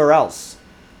anywhere else.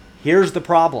 Here's the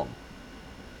problem.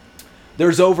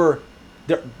 There's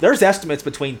estimates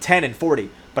between 10 and 40,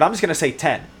 but I'm just going to say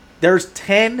 10. There's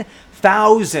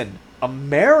 10,000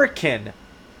 American,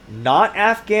 not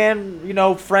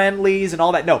Afghan, friendlies and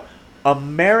all that. No,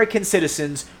 American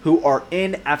citizens who are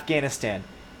in Afghanistan,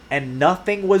 and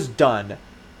nothing was done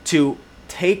to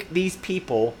take these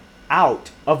people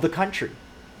out of the country.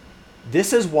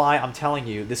 This is why I'm telling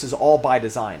you, this is all by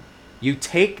design. You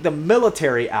take the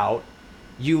military out,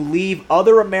 you leave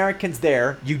other Americans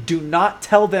there, you do not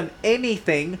tell them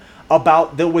anything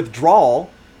about the withdrawal,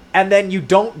 and then you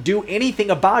don't do anything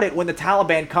about it when the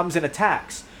Taliban comes and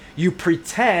attacks. You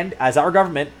pretend, as our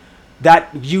government, that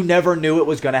you never knew it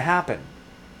was going to happen.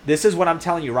 This is what I'm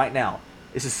telling you right now.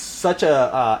 This is such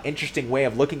a interesting way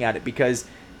of looking at it, because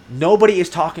nobody is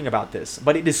talking about this,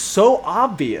 but it is so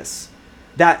obvious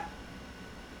that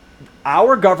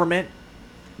our government,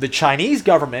 the Chinese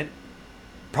government,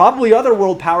 probably other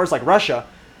world powers like Russia,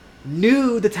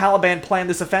 knew the Taliban planned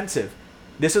this offensive.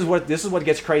 This is what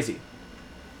gets crazy.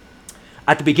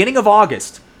 At the beginning of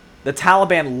August, the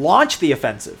Taliban launched the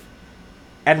offensive.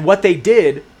 And what they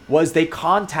did was they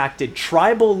contacted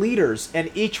tribal leaders in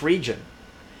each region.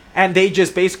 And they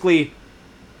just basically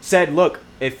said, look,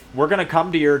 if we're going to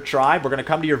come to your tribe, we're going to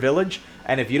come to your village,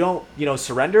 and if you don't,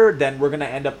 surrender, then we're going to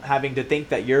end up having to think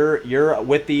that you're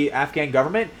with the Afghan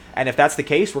government, and if that's the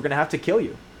case, we're going to have to kill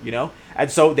you, And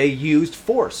so they used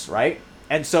force, right?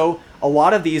 And so a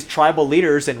lot of these tribal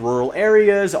leaders in rural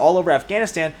areas all over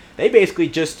Afghanistan, they basically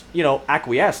just,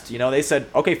 acquiesced. They said,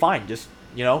 okay, fine, just,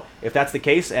 if that's the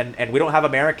case, and we don't have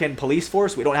American police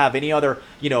force, we don't have any other,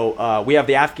 we have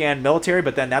the Afghan military,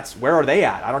 but then where are they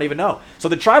at? I don't even know. So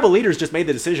the tribal leaders just made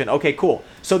the decision, okay, cool.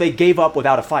 So they gave up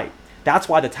without a fight. That's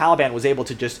why the Taliban was able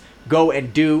to just go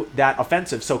and do that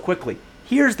offensive so quickly.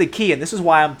 Here's the key, and this is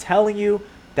why I'm telling you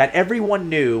that everyone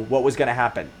knew what was going to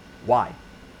happen. Why?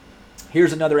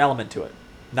 Here's another element to it.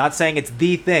 Not saying it's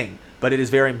the thing, but it is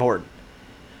very important.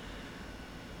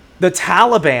 The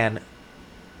Taliban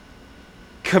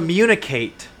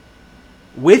communicate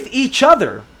with each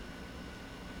other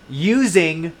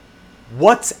using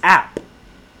WhatsApp.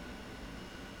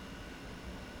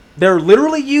 They're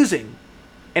literally using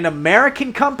an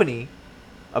American company,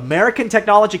 American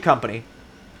technology company,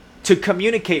 to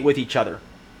communicate with each other.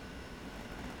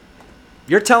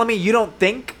 You're telling me you don't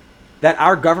think that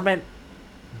our government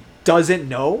doesn't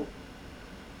know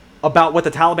about what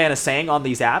the Taliban is saying on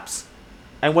these apps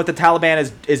and what the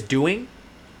Taliban is doing?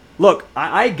 Look,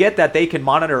 I get that they can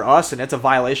monitor us and it's a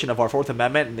violation of our Fourth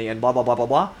Amendment and blah, blah, blah, blah,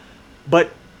 blah.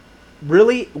 But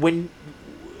really, when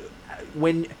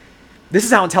this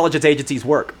is how intelligence agencies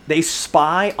work. They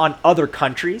spy on other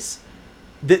countries.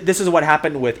 This is what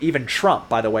happened with even Trump,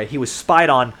 by the way. He was spied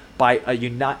on by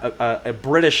a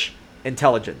British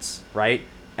intelligence, right?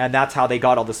 And that's how they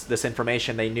got all this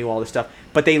information. They knew all this stuff.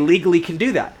 But they legally can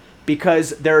do that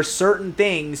because there are certain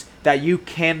things that you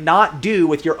cannot do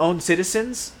with your own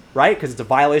citizens, right? Because it's a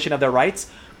violation of their rights.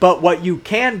 But what you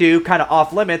can do, kind of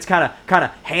off limits, kind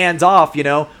of hands off,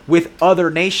 with other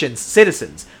nations'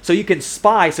 citizens. So you can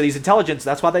spy. So these intelligence,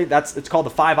 it's called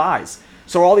the Five Eyes.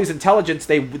 So all these intelligence,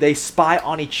 they spy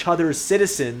on each other's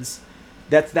citizens.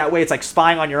 That way it's like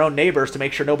spying on your own neighbors to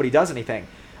make sure nobody does anything.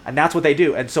 And that's what they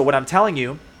do. And so what I'm telling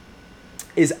you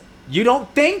is, you don't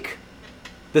think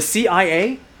the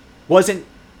CIA wasn't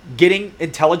getting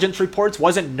intelligence reports,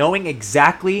 wasn't knowing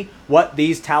exactly what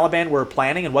these Taliban were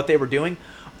planning and what they were doing?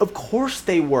 Of course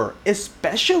they were,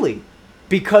 especially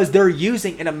because they're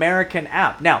using an American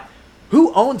app. Now,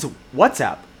 who owns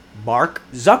WhatsApp? Mark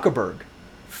Zuckerberg.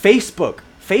 Facebook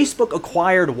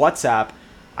acquired WhatsApp,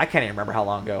 I can't even remember how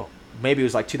long ago. Maybe it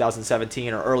was like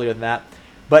 2017 or earlier than that.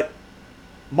 But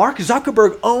Mark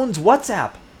Zuckerberg owns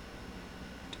WhatsApp.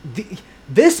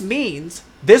 This means,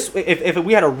 if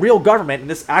we had a real government and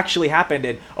this actually happened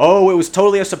and, it was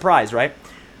totally a surprise, right?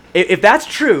 If that's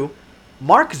true,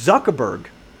 Mark Zuckerberg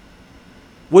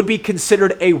would be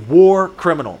considered a war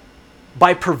criminal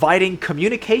by providing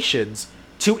communications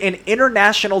to an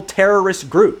international terrorist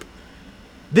group.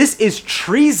 This is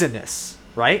treasonous,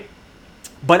 right?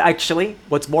 But actually,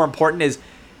 what's more important is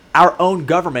our own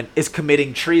government is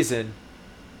committing treason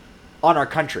on our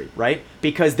country, right?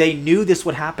 Because they knew this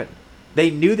would happen. They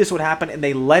knew this would happen and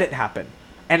they let it happen.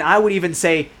 And I would even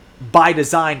say, by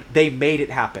design, they made it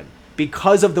happen.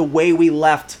 Because of the way we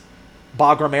left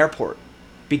Bagram Airport.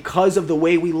 Because of the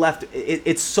way we left,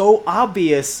 it's so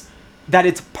obvious that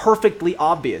it's perfectly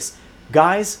obvious.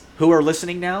 Guys who are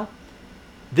listening now,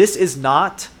 this is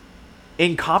not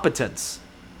incompetence.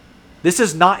 This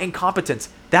is not incompetence.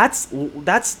 That's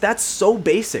so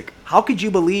basic. How could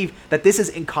you believe that this is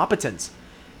incompetence?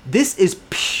 This is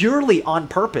purely on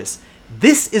purpose.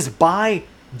 This is by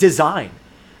design.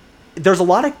 There's a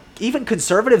lot of even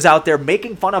conservatives out there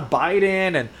making fun of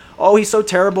Biden and, he's so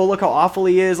terrible, look how awful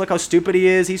he is, look how stupid he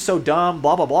is, he's so dumb,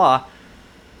 blah, blah, blah.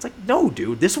 It's like, no,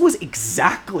 dude, this was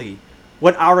exactly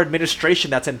what our administration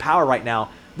that's in power right now,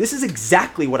 this is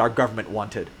exactly what our government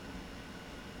wanted.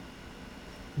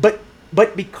 But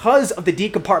because of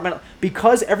the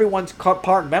because everyone's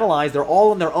compartmentalized, they're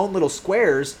all in their own little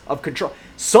squares of control.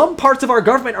 Some parts of our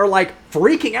government are like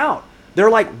freaking out.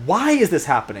 They're like, why is this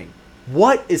happening?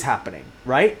 What is happening,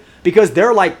 right? Because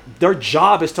they're like, their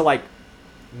job is to like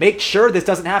make sure this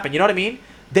doesn't happen. You know what I mean?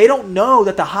 They don't know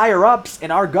that the higher ups in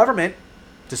our government,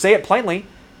 to say it plainly,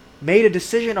 made a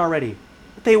decision already.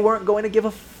 That they weren't going to give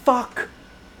a fuck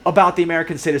about the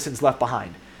American citizens left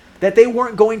behind. That they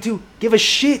weren't going to give a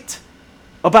shit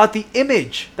about the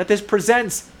image that this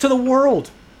presents to the world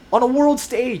on a world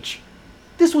stage.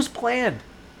 This was planned.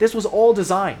 This was all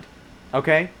designed.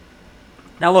 Okay?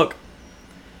 Now look,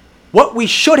 what we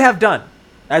should have done,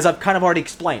 as I've kind of already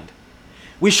explained,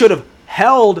 we should have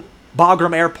held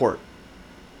Bagram Airport.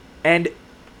 And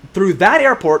through that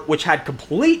airport, which had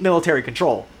complete military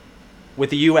control with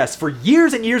the U.S. for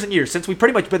years and years and years, since we've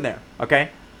pretty much been there, okay?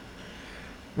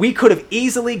 We could have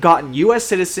easily gotten U.S.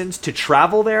 citizens to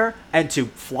travel there and to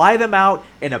fly them out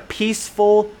in a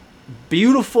peaceful,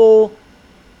 beautiful,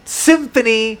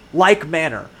 symphony-like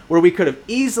manner, where we could have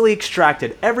easily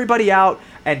extracted everybody out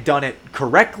and done it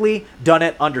correctly, done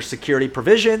it under security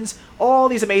provisions, all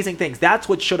these amazing things. That's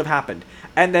what should have happened.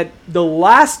 And that the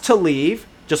last to leave,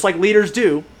 just like leaders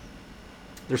do,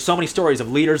 there's so many stories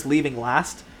of leaders leaving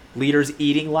last, leaders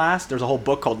eating last. There's a whole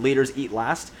book called Leaders Eat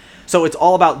Last. So it's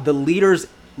all about the leaders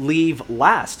leave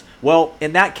last. Well,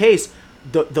 in that case,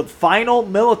 the final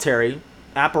military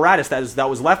apparatus that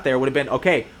was left there would have been,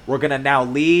 okay, we're going to now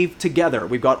leave together.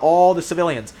 We've got all the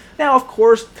civilians. Now, of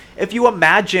course, if you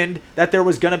imagined that there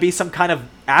was going to be some kind of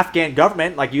Afghan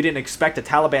government, like you didn't expect a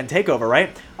Taliban takeover, right?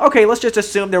 Okay, let's just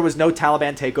assume there was no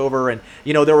Taliban takeover and,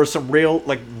 there was some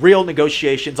real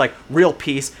negotiations, like real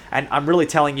peace. And I'm really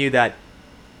telling you that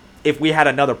if we had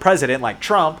another president like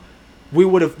Trump, we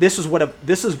would have, this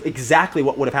is exactly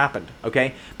what would have happened,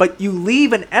 okay? But you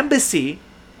leave an embassy,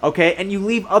 okay, and you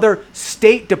leave other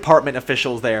State Department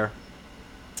officials there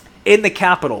in the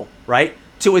capital, right,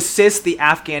 to assist the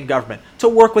Afghan government, to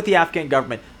work with the Afghan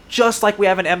government, just like we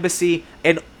have an embassy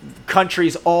in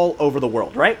countries all over the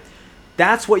world, right?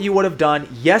 That's what you would have done.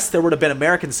 Yes, there would have been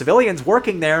American civilians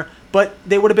working there, but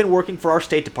they would have been working for our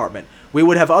State Department. We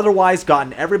would have otherwise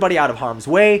gotten everybody out of harm's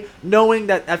way, knowing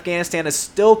that Afghanistan is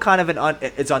still kind of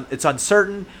it's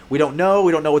uncertain. We don't know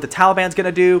what the Taliban's going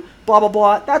to do, blah, blah,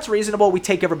 blah. That's reasonable. We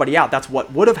take everybody out. That's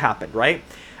what would have happened, right?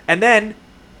 And then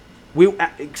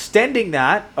extending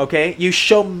that, okay, you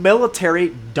show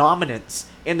military dominance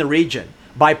in the region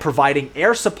by providing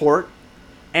air support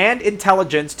and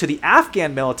intelligence to the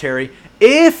Afghan military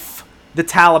if the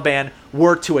Taliban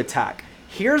were to attack.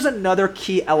 Here's another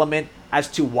key element as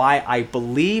to why I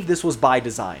believe this was by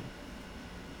design.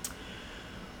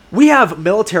 We have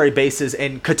military bases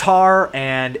in Qatar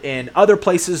and in other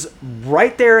places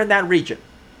right there in that region.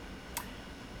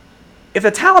 If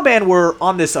the Taliban were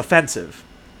on this offensive,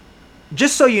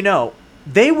 just so you know,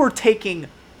 they were taking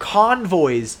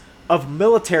convoys of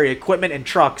military equipment and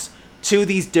trucks to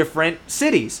these different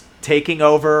cities, taking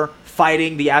over,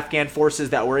 fighting the Afghan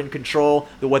forces that were in control,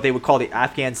 what they would call the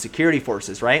Afghan security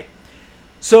forces, right?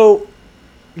 So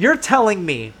you're telling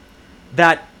me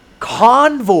that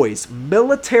convoys,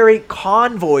 military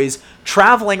convoys,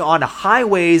 traveling on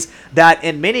highways that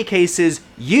in many cases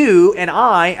you and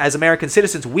I, as American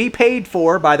citizens, we paid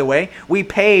for, by the way, we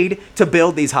paid to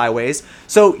build these highways.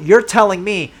 So you're telling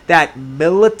me that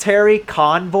military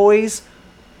convoys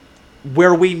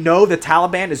where we know the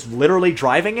Taliban is literally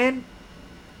driving in,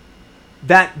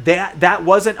 that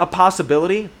wasn't a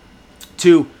possibility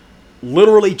to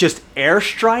literally just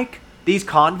airstrike these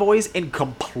convoys and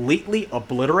completely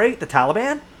obliterate the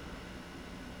Taliban?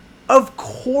 Of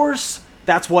course,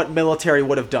 that's what military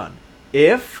would have done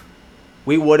if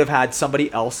we would have had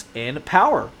somebody else in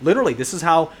power. Literally, this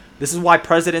is why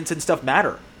presidents and stuff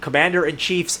matter.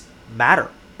 Commander-in-chiefs matter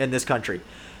in this country.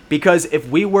 Because if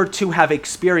we were to have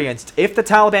experienced, if the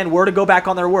Taliban were to go back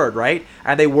on their word, right,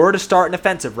 and they were to start an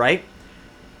offensive, right,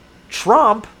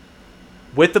 Trump,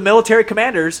 with the military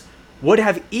commanders, would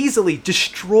have easily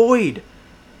destroyed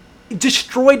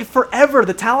forever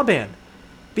the Taliban.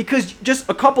 Because just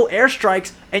a couple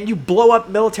airstrikes and you blow up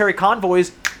military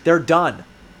convoys, they're done.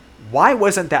 Why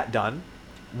wasn't that done?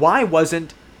 Why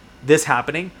wasn't this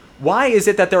happening? Why is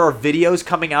it that there are videos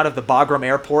coming out of the Bagram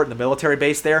airport and the military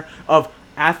base there of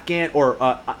Afghan or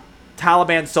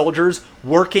Taliban soldiers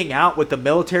working out with the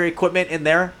military equipment in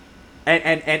there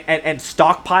and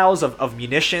stockpiles of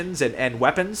munitions and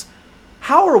weapons?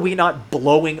 How are we not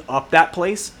blowing up that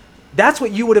place? That's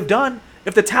what you would have done.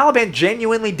 If the Taliban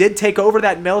genuinely did take over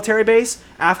that military base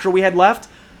after we had left,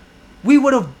 we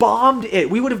would have bombed it.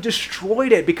 We would have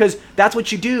destroyed it, because that's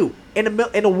what you do in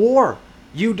a war.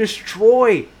 You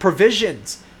destroy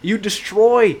provisions. You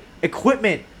destroy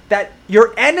equipment that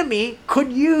your enemy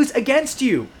could use against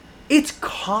you. It's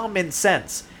common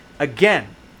sense.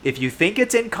 Again, if you think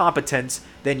it's incompetence,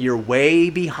 then you're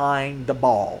way behind the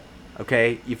ball.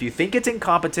 Okay? If you think it's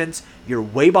incompetence, you're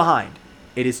way behind.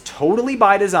 It is totally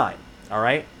by design. All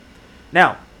right?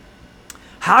 Now,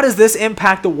 how does this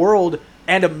impact the world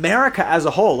and America as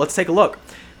a whole? Let's take a look.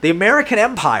 The American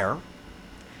empire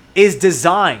is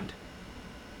designed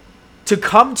to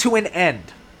come to an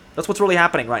end. That's what's really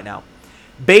happening right now.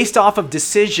 Based off of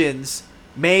decisions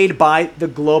made by the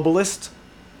globalist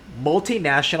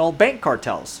multinational bank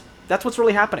cartels. That's what's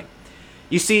really happening.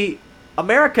 You see,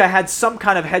 America had some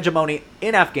kind of hegemony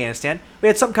in Afghanistan. We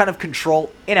had some kind of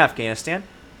control in Afghanistan.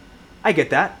 I get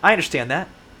that. I understand that.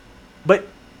 But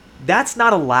that's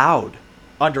not allowed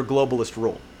under globalist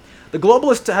rule. The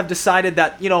globalists have decided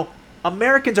that,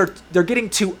 Americans they're getting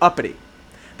too uppity.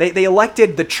 They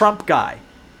elected the Trump guy,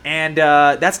 and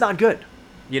that's not good.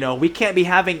 We can't be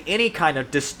having any kind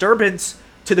of disturbance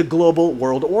to the global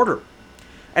world order.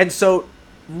 And so,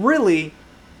 really,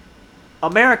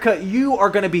 America, you are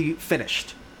going to be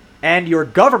finished. And your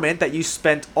government that you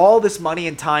spent all this money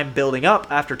and time building up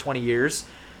after 20 years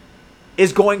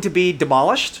is going to be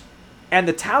demolished, and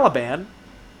the Taliban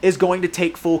is going to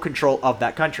take full control of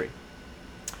that country.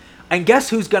 And guess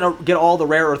who's going to get all the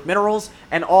rare earth minerals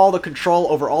and all the control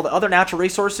over all the other natural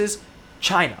resources?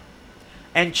 China.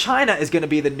 And China is going to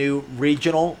be the new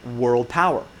regional world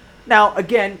power. Now,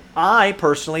 again, I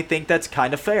personally think that's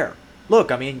kind of fair.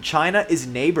 Look, China is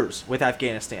neighbors with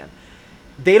Afghanistan.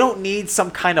 They don't need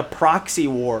some kind of proxy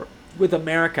war with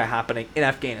America happening in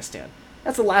Afghanistan.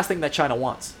 That's the last thing that China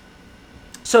wants.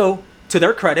 So, to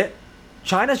their credit,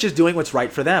 China's just doing what's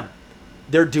right for them.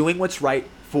 They're doing what's right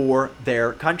for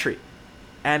their country.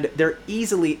 And they're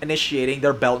easily initiating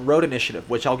their Belt and Road Initiative,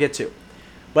 which I'll get to.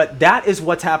 But that is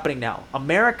what's happening now.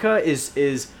 America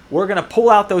is we're going to pull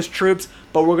out those troops,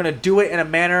 but we're going to do it in a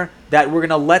manner that we're going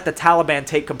to let the Taliban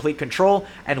take complete control.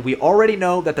 And we already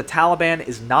know that the Taliban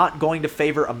is not going to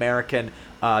favor American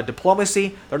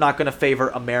diplomacy. They're not going to favor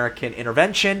American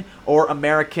intervention or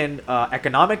American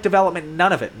economic development.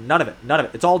 None of it.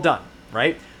 It's all done,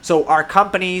 right? So our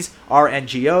companies, our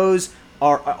NGOs,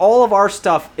 all of our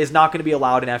stuff is not going to be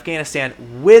allowed in Afghanistan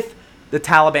with the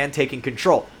Taliban taking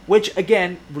control, which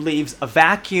again leaves a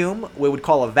vacuum, we would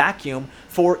call a vacuum,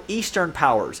 for Eastern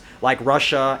powers like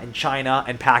Russia and China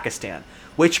and Pakistan,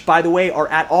 which, by the way, are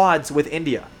at odds with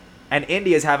India. And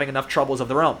India is having enough troubles of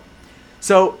their own.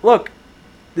 So, look,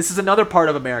 this is another part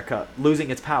of America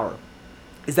losing its power,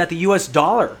 is that the US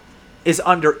dollar is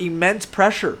under immense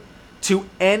pressure to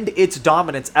end its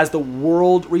dominance as the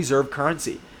world reserve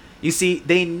currency. You see,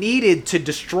 they needed to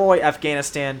destroy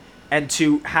Afghanistan and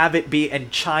to have it be in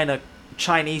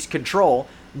Chinese control,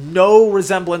 no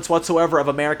resemblance whatsoever of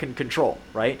American control,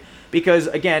 right? Because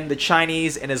again, the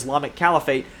Chinese and Islamic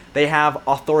Caliphate, they have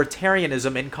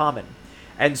authoritarianism in common.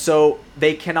 And so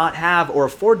they cannot have or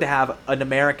afford to have an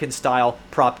American-style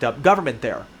propped-up government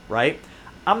there, right?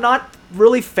 I'm not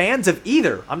really fans of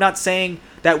either. I'm not saying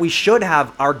that we should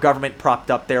have our government propped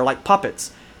up there like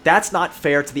puppets. That's not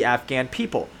fair to the Afghan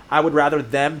people. I would rather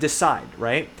them decide,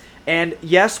 right? And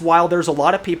yes, while there's a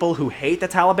lot of people who hate the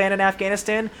Taliban in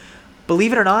Afghanistan,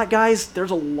 believe it or not, guys,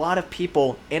 there's a lot of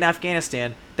people in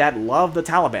Afghanistan that love the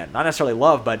Taliban. Not necessarily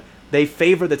love, but they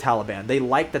favor the Taliban. They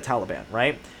like the Taliban,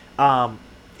 right?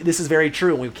 This is very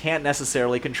true, and we can't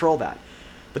necessarily control that.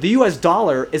 But the US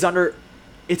dollar is under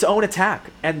its own attack,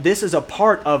 and this is a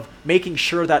part of making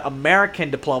sure that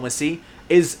American diplomacy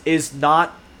is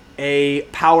not a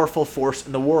powerful force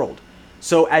in the world.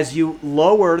 So as you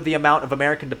lower the amount of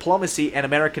American diplomacy and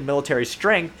American military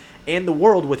strength in the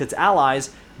world with its allies,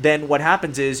 then what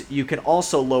happens is you can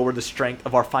also lower the strength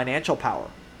of our financial power.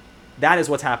 That is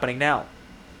what's happening now.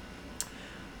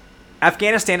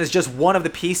 Afghanistan is just one of the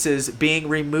pieces being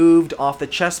removed off the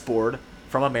chessboard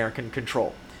from American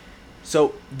control.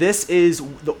 So this is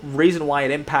the reason why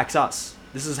it impacts us.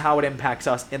 This is how it impacts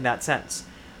us in that sense.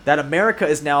 That America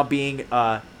is now being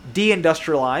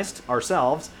deindustrialized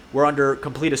ourselves. We're under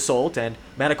complete assault and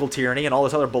medical tyranny and all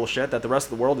this other bullshit that the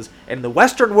rest of the world is, and the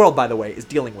Western world, by the way, is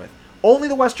dealing with. Only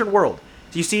the Western world.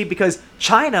 Do you see? Because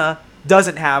China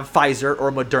doesn't have Pfizer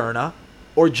or Moderna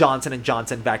or Johnson &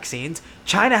 Johnson vaccines.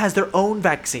 China has their own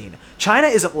vaccine. China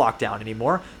isn't locked down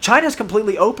anymore. China is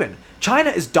completely open.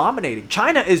 China is dominating.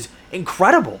 China is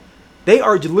incredible. They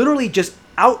are literally just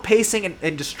outpacing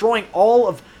and destroying all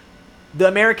of the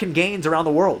American gains around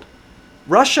the world.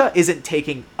 Russia isn't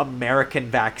taking American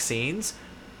vaccines.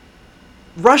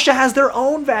 Russia has their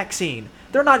own vaccine.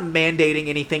 They're not mandating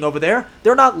anything over there.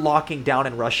 They're not locking down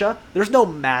in Russia. There's no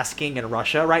masking in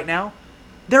Russia right now.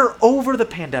 They're over the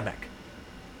pandemic.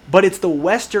 But it's the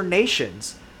Western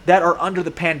nations that are under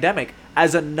the pandemic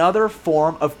as another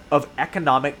form of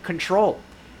economic control.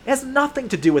 It has nothing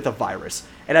to do with a virus.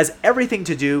 It has everything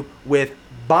to do with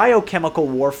biochemical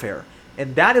warfare.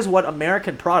 And that is what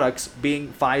American products,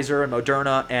 being Pfizer and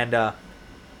Moderna and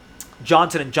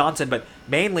Johnson & Johnson, but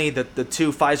mainly the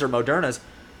two Pfizer, Modernas,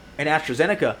 and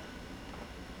AstraZeneca,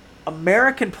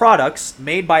 American products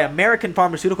made by American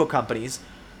pharmaceutical companies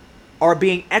are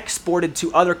being exported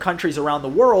to other countries around the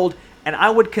world, and I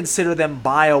would consider them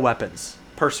bioweapons,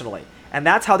 personally. And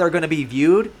that's how they're going to be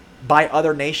viewed by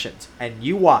other nations. And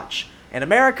you watch. In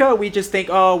America, we just think,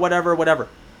 oh, whatever, whatever.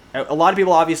 A lot of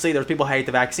people, obviously, there's people who hate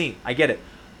the vaccine. I get it.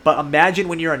 But imagine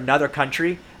when you're in another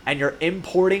country and you're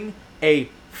importing a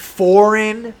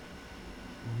foreign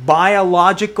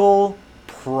biological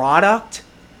product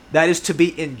that is to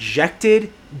be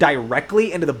injected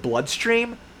directly into the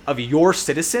bloodstream of your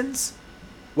citizens,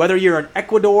 whether you're in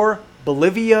Ecuador,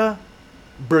 Bolivia,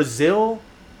 Brazil,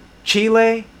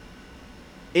 Chile,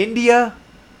 India,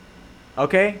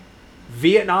 okay,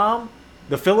 Vietnam,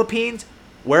 the Philippines,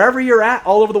 wherever you're at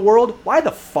all over the world, why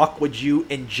the fuck would you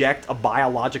inject a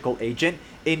biological agent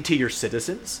into your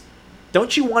citizens?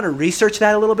 Don't you want to research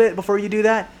that a little bit before you do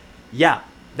that? Yeah,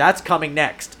 that's coming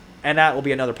next, and that will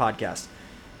be another podcast.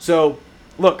 So,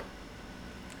 look,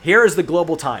 here is the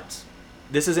Global Times.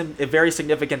 This is a very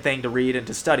significant thing to read and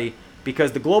to study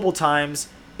because the Global Times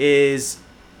is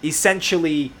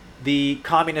essentially the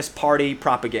Communist Party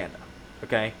propaganda.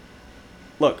 Okay,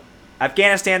 look,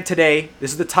 Afghanistan today.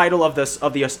 This is the title of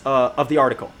the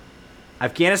article.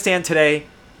 Afghanistan today,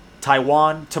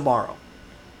 Taiwan tomorrow.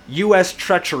 U.S.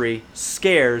 treachery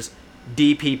scares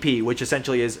DPP, which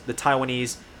essentially is the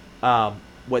Taiwanese,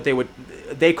 what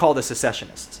they call the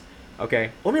secessionists.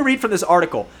 Okay, let me read from this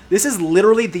article. This is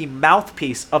literally the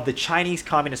mouthpiece of the Chinese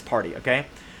Communist Party, okay?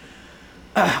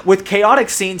 With chaotic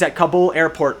scenes at Kabul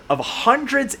airport of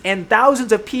hundreds and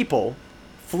thousands of people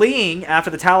fleeing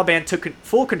after the Taliban took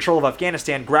full control of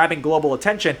Afghanistan, grabbing global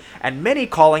attention, and many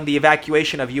calling the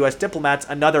evacuation of U.S. diplomats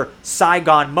another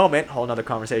Saigon moment, whole another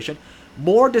conversation,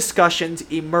 more discussions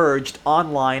emerged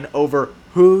online over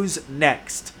who's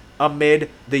next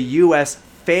amid the U.S.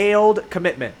 failed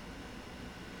commitment.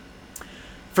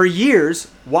 For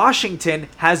years, Washington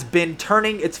has been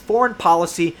turning its foreign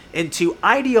policy into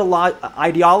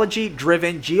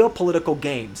ideology-driven geopolitical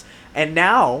games. And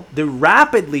now, the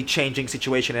rapidly changing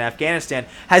situation in Afghanistan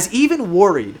has even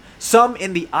worried some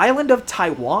in the island of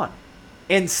Taiwan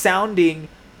in sounding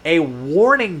a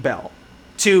warning bell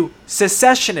to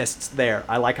secessionists there.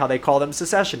 I like how they call them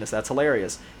secessionists. That's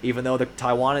hilarious, even though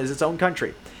Taiwan is its own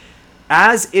country.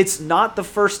 as it's not the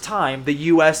first time the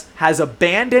U.S. has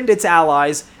abandoned its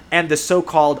allies and the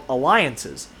so-called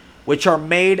alliances, which are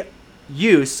made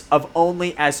use of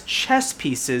only as chess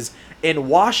pieces in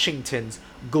Washington's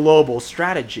global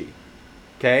strategy.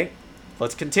 Okay,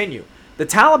 let's continue. The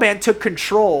Taliban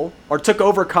took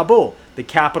over Kabul, the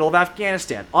capital of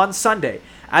Afghanistan, on Sunday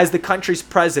as the country's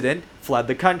president fled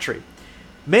the country.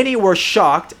 Many were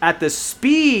shocked at the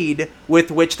speed with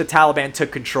which the Taliban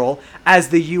took control as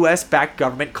the U.S.-backed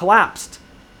government collapsed.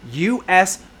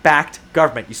 U.S.-backed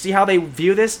government. You see how they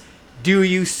view this? Do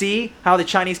you see how the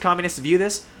Chinese communists view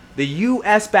this? The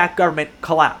U.S.-backed government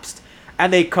collapsed.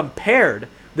 And they compared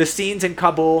the scenes in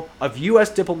Kabul of U.S.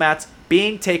 diplomats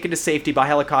being taken to safety by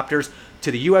helicopters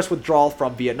to the U.S. withdrawal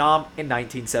from Vietnam in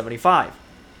 1975.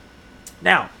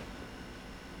 Now,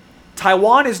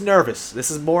 Taiwan is nervous. This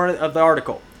is more of the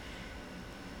article.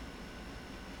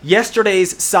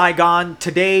 Yesterday's Saigon,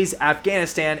 today's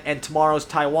Afghanistan, and tomorrow's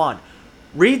Taiwan.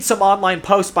 Read some online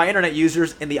posts by internet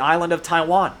users in the island of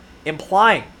Taiwan,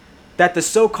 implying that the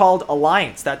so-called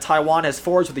alliance that Taiwan has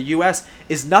forged with the U.S.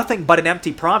 is nothing but an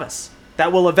empty promise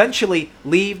that will eventually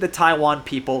leave the Taiwan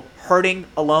people hurting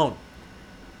alone.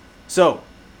 So,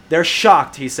 they're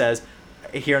shocked, he says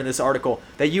here in this article,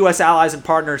 that U.S. allies and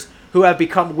partners who have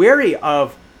become weary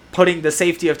of putting the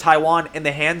safety of Taiwan in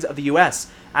the hands of the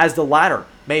U.S., as the latter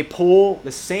may pull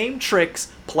the same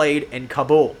tricks played in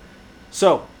Kabul.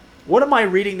 So, what am I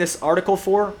reading this article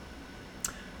for?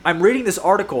 I'm reading this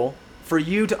article for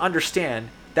you to understand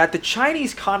that the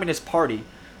Chinese Communist Party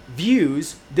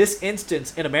views this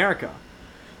instance in America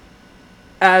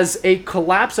as a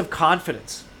collapse of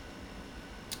confidence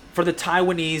for the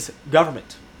Taiwanese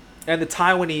government and the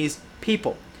Taiwanese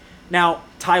people. Now,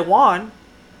 Taiwan,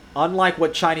 unlike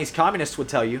what Chinese communists would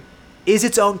tell you, is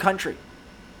its own country.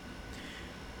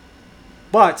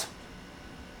 But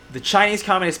the Chinese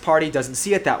Communist Party doesn't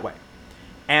see it that way.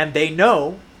 And they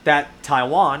know that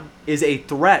Taiwan is a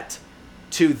threat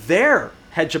to their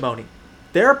hegemony,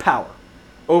 their power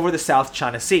over the South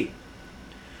China Sea.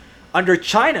 Under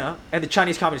China and the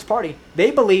Chinese Communist Party,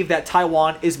 they believe that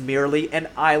Taiwan is merely an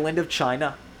island of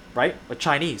China, right? A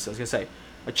Chinese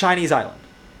island.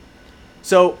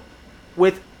 So,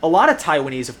 with a lot of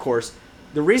Taiwanese, of course,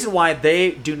 the reason why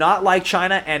they do not like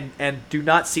China and do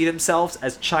not see themselves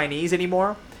as Chinese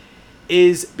anymore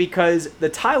is because the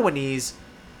Taiwanese,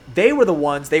 they were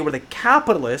the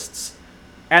capitalists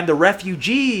and the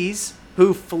refugees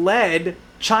who fled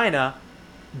China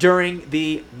during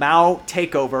the Mao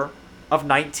takeover of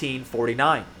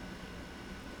 1949.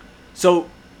 So,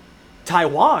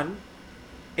 Taiwan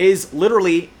is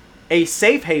literally a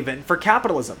safe haven for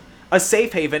capitalism. A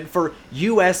safe haven for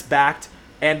U.S.-backed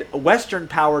and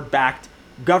Western-powered-backed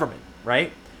government,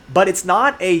 right? But it's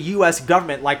not a U.S.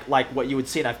 government like what you would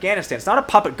see in Afghanistan. It's not a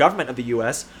puppet government of the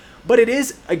U.S., but it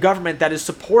is a government that is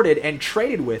supported and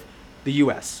traded with the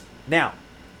U.S. Now,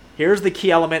 here's the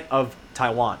key element of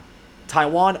Taiwan.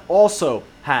 Taiwan also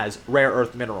has rare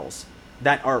earth minerals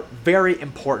that are very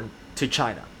important to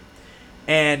China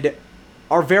and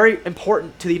are very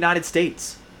important to the United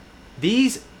States.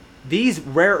 These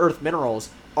rare earth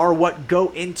minerals are what go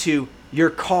into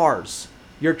your cars,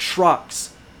 your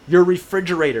trucks, your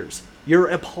refrigerators, your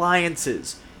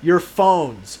appliances, your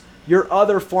phones, your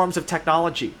other forms of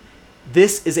technology.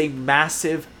 This is a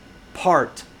massive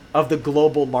part of the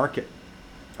global market,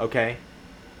 okay?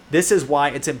 This is why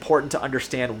it's important to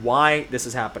understand why this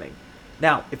is happening.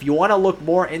 Now, if you want to look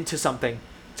more into something,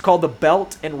 it's called the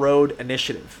Belt and Road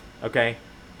Initiative, okay?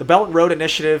 The Belt and Road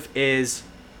Initiative is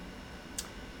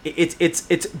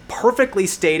it's perfectly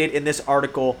stated in this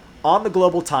article on the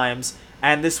Global Times,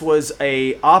 and this was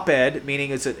a op-ed,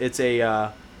 meaning it's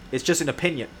just an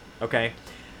opinion, okay?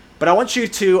 But I want you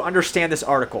to understand this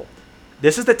article.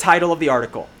 This is the title of the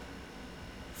article.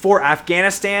 For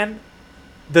Afghanistan,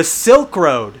 the Silk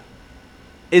Road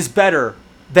is better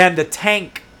than the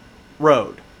Tank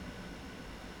Road.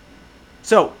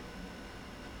 So,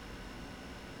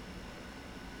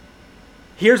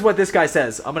 here's what this guy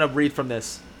says. I'm going to read from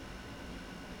this.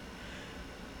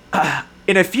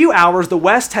 In a few hours, the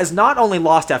West has not only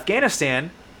lost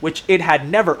Afghanistan, which it had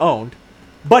never owned,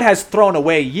 but has thrown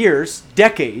away years,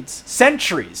 decades,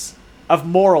 centuries of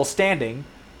moral standing,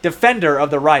 defender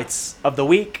of the rights of the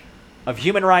weak, of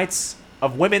human rights,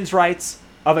 of women's rights,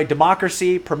 of a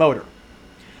democracy promoter.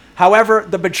 However,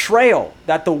 the betrayal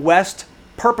that the West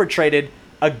perpetrated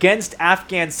against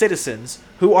Afghan citizens,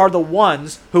 who are the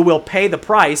ones who will pay the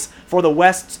price for the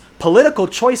West's political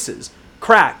choices,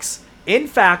 cracks, in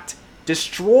fact,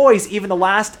 destroys even the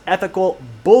last ethical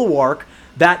bulwark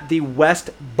that the West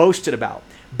boasted about.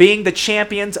 being the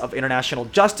champions of international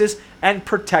justice and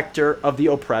protector of the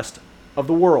oppressed of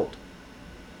the world.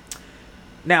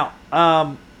 Now,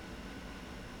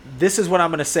 this is what I'm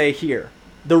going to say here.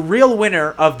 The real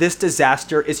winner of this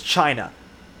disaster is China.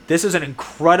 This is an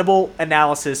incredible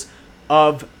analysis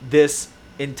of this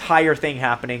entire thing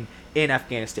happening in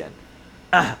Afghanistan.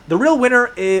 The real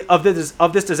winner of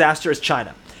this disaster is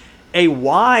China. A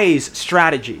wise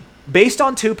strategy based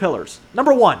on two pillars.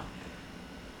 Number one,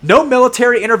 no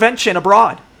military intervention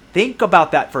abroad. Think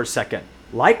about that for a second.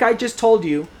 Like I just told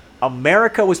you,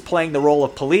 America was playing the role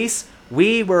of police.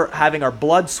 We were having our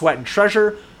blood, sweat, and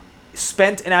treasure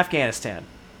spent in Afghanistan,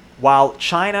 while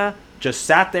China just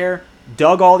sat there,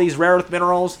 dug all these rare earth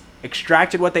minerals,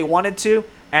 extracted what they wanted to,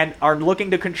 and are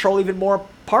looking to control even more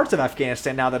parts of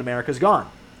Afghanistan now that America's gone.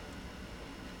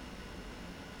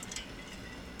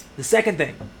 The second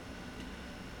thing,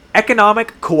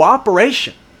 economic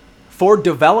cooperation for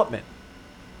development.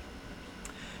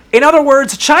 In other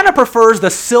words, China prefers the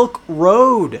Silk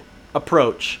Road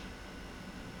approach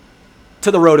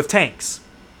to the road of tanks.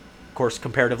 Of course,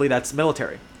 comparatively, that's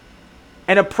military.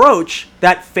 An approach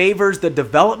that favors the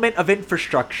development of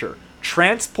infrastructure,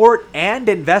 transport, and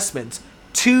investments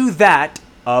to that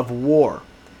of war.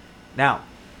 Now,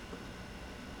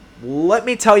 let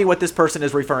me tell you what this person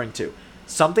is referring to.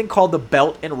 Something called the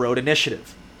Belt and Road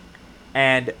Initiative.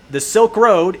 And the Silk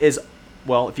Road is,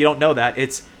 well, if you don't know that,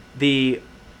 it's the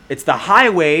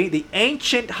highway, the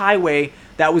ancient highway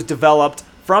that was developed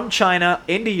from China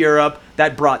into Europe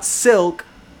that brought silk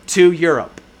to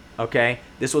Europe. Okay?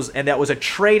 That was a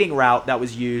trading route that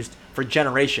was used for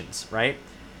generations, right?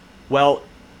 Well,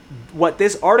 what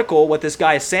this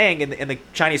guy is saying in the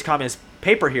Chinese Communist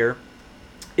paper here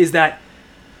is that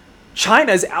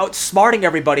China is outsmarting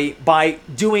everybody by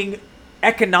doing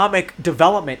economic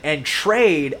development and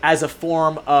trade as a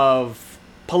form of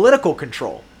political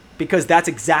control, because that's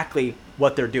exactly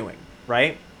what they're doing,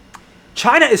 right?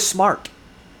 China is smart.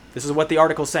 This is what the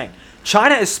article is saying.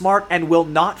 China is smart and will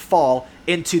not fall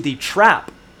into the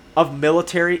trap of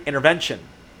military intervention.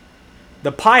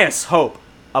 The pious hope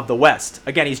of the West.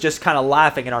 Again, he's just kind of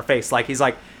laughing in our face, like he's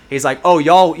like, oh,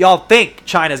 y'all think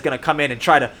China's gonna come in and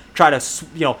try to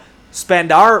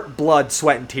spend our blood,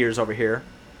 sweat, and tears over here,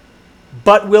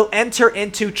 but will enter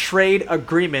into trade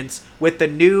agreements with the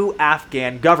new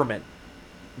Afghan government.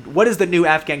 What does the new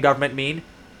Afghan government mean?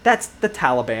 That's the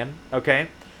Taliban, okay?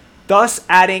 Thus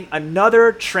adding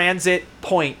another transit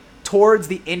point towards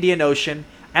the Indian Ocean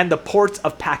and the ports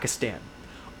of Pakistan.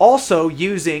 Also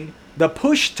using the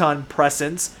Pushtun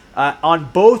presence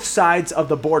on both sides of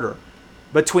the border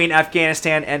between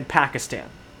Afghanistan and Pakistan,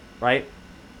 right?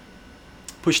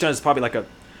 Pushtun is probably like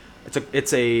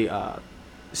it's a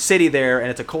city there,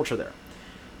 and it's a culture there.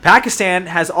 Pakistan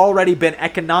has already been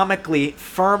economically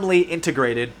firmly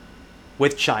integrated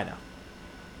with China.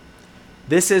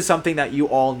 This is something that you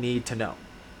all need to know,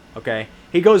 okay?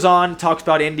 He goes on, talks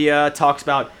about India, talks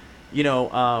about,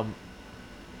 man,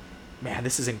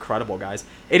 this is incredible, guys.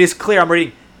 It is clear, I'm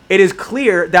reading, it is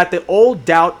clear that the old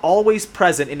doubt always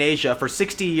present in Asia for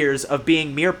 60 years of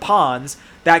being mere pawns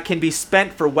that can be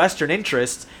spent for Western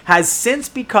interests has since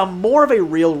become more of a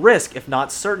real risk, if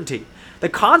not certainty. The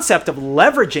concept of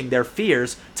leveraging their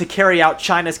fears to carry out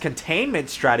China's containment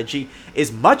strategy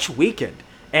is much weakened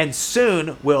and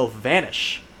soon will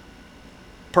vanish.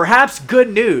 Perhaps good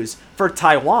news for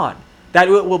Taiwan that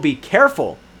it will be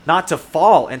careful not to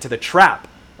fall into the trap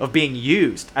of being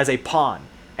used as a pawn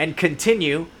and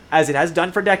continue, as it has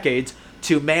done for decades,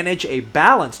 to manage a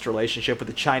balanced relationship with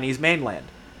the Chinese mainland.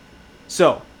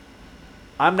 So,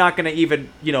 I'm not going to even,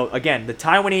 again, the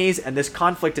Taiwanese and this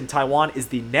conflict in Taiwan is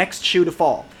the next shoe to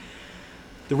fall.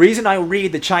 The reason I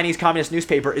read the Chinese Communist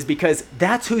newspaper is because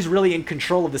that's who's really in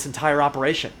control of this entire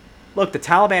operation. Look, the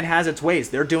Taliban has its ways.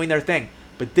 They're doing their thing.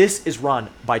 But this is run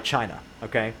by China,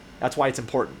 okay? That's why it's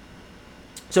important.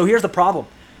 So here's the problem.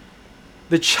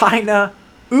 The China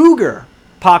Uyghur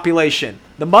population,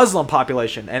 the Muslim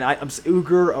population, and I'm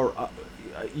Uyghur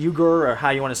or how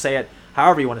you want to say it,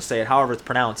 however you want to say it, however it's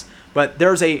pronounced. But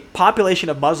there's a population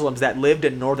of Muslims that lived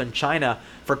in northern China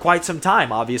for quite some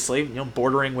time, obviously,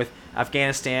 bordering with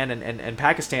Afghanistan and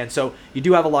Pakistan. So you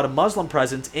do have a lot of Muslim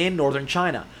presence in northern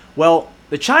China. Well,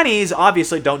 the Chinese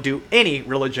obviously don't do any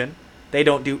religion. They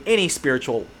don't do any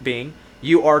spiritual being.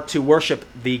 You are to worship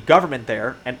the government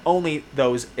there and only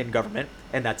those in government,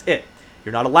 and that's it.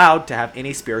 You're not allowed to have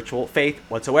any spiritual faith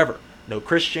whatsoever. No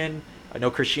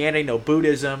Christianity, no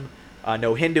Buddhism,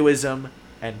 no Hinduism,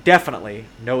 and definitely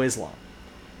no Islam.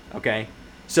 Okay?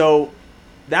 So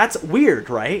that's weird,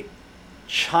 right?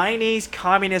 Chinese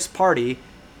Communist Party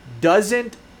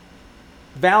doesn't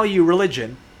value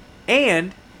religion,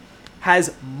 and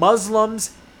has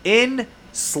Muslims in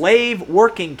slave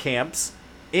working camps,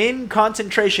 in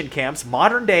concentration camps,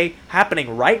 modern day,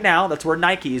 happening right now. That's where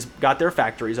Nike's got their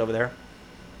factories over there.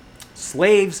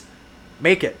 Slaves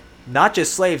make it. Not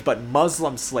just slaves, but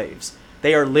Muslim slaves.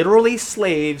 They are literally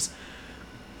slaves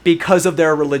because of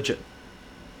their religion.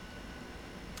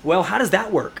 Well, how does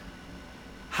that work?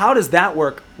 How does that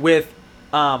work with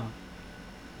the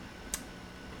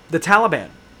Taliban,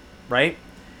 right?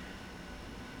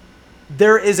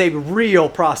 There is a real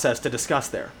process to discuss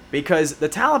there, because the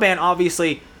Taliban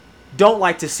obviously don't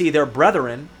like to see their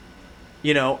brethren,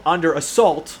 under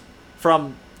assault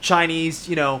from Chinese,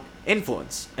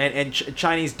 influence and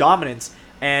Chinese dominance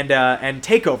and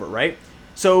takeover, right?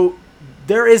 So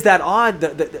there is that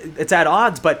it's at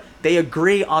odds, but they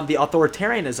agree on the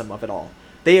authoritarianism of it all.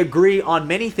 They agree on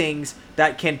many things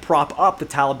that can prop up the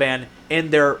Taliban in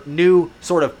their new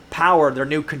sort of power, their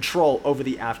new control over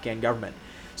the Afghan government.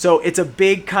 So it's a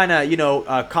big kind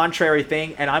of, contrary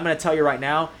thing. And I'm going to tell you right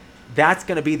now, that's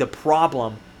going to be the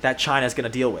problem that China is going to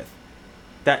deal with.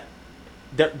 That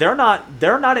they're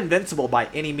not invincible by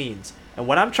any means. And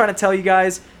what I'm trying to tell you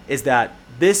guys is that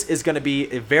this is going to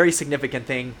be a very significant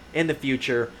thing in the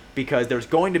future, because there's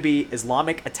going to be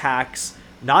Islamic attacks,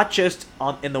 not just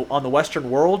on the Western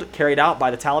world carried out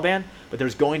by the Taliban, but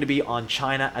there's going to be on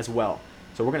China as well.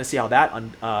 So we're going to see how that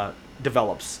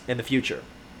develops in the future.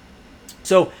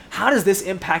 So how does this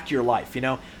impact your life?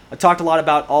 I talked a lot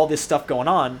about all this stuff going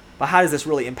on, but how does this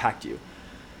really impact you?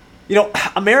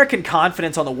 American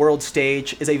confidence on the world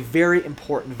stage is a very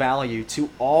important value to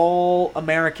all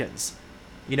Americans.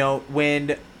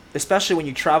 Especially when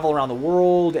you travel around the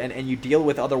world and you deal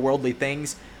with other worldly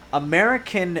things,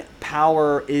 American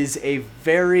power is a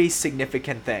very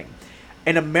significant thing.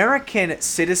 An American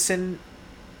citizen,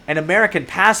 an American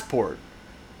passport,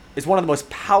 is one of the most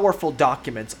powerful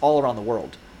documents all around the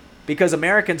world, because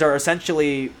Americans are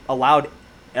essentially allowed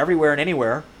everywhere and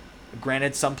anywhere.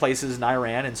 Granted, some places in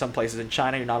Iran and some places in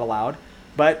China you're not allowed,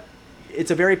 but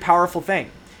it's a very powerful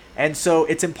thing. And so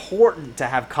it's important to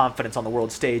have confidence on the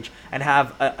world stage and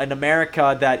have an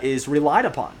America that is relied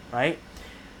upon, right?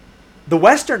 The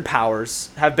Western powers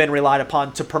have been relied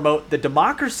upon to promote the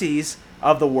democracies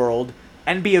of the world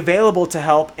and be available to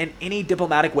help in any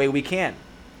diplomatic way we can.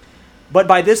 But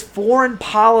by this foreign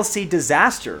policy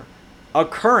disaster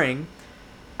occurring,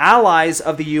 allies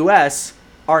of the U.S.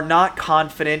 are not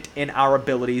confident in our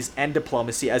abilities and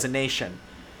diplomacy as a nation.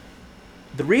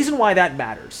 The reason why that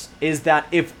matters is that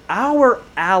if our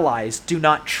allies do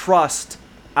not trust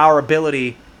our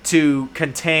ability to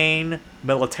contain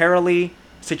militarily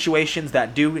situations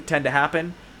that do tend to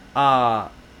happen,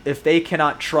 if they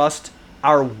cannot trust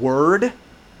our word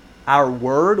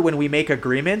when we make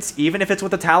agreements, even if it's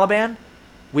with the Taliban,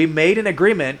 we made an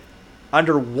agreement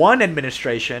under one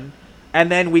administration, and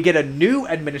then we get a new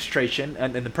administration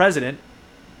and the president,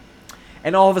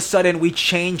 and all of a sudden we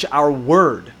change our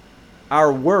word.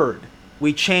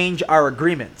 We change our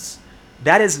agreements.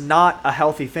 That is not a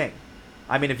healthy thing.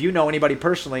 I mean, if you know anybody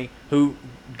personally who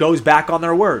goes back on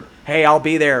their word, hey, I'll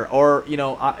be there, or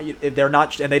if they're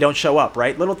not and they don't show up,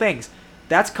 right? Little things.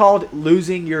 That's called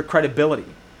losing your credibility.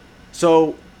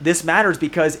 So this matters,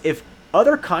 because if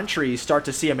other countries start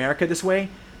to see America this way,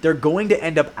 they're going to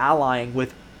end up allying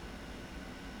with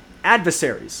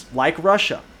adversaries like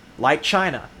Russia, like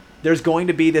China. There's going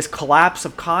to be this collapse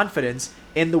of confidence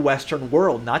in the Western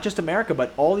world, not just America,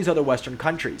 but all these other Western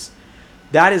countries.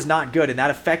 That is not good, and that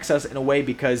affects us in a way,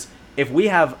 because if we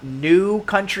have new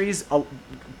countries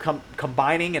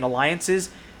combining in alliances,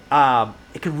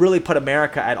 it could really put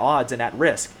America at odds and at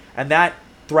risk, and that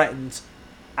threatens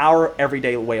our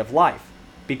everyday way of life.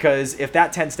 Because if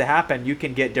that tends to happen, you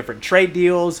can get different trade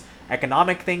deals,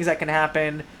 economic things that can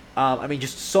happen.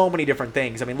 Just so many different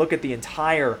things. Look at the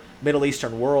entire Middle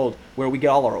Eastern world, where we get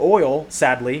all our oil,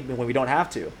 sadly, when we don't have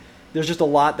to. There's just a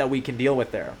lot that we can deal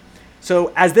with there.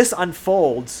 So as this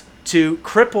unfolds to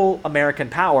cripple American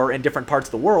power in different parts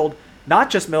of the world, not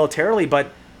just militarily,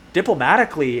 but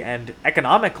diplomatically and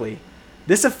economically,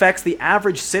 this affects the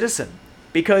average citizen,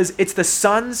 because it's the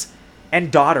sons and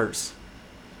daughters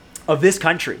of this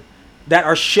country that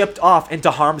are shipped off into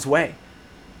harm's way.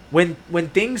 When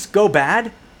things go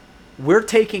bad, we're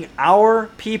taking our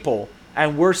people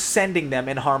and we're sending them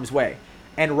in harm's way.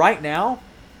 And right now,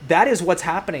 that is what's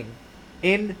happening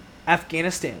in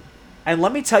Afghanistan. And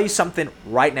let me tell you something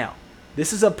right now.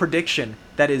 This is a prediction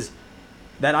that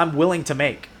I'm willing to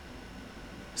make.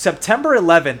 September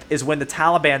 11th is when the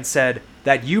Taliban said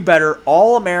that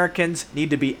all Americans need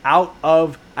to be out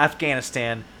of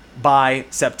Afghanistan by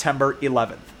September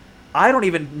 11th. I don't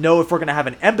even know if we're going to have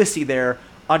an embassy there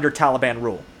under Taliban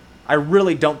rule. I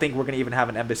really don't think we're going to even have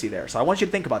an embassy there. So I want you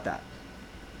to think about that.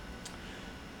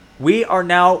 We are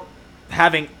now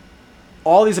having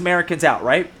all these Americans out,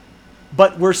 right?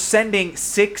 But we're sending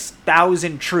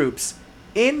 6,000 troops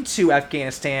into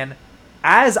Afghanistan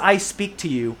as I speak to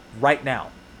you right now.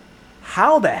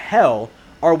 How the hell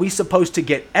are we supposed to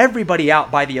get everybody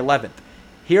out by the 11th?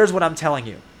 Here's what I'm telling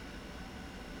you.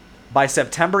 By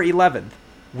September 11th,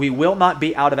 we will not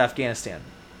be out of Afghanistan.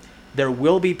 There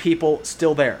will be people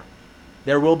still there.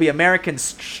 There will be Americans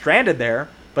stranded there,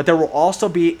 but there will also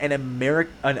be an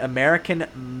American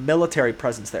military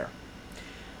presence there.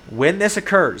 When this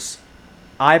occurs,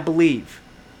 I believe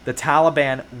the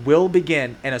Taliban will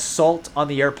begin an assault on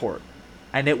the airport,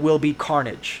 and it will be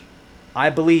carnage. I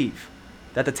believe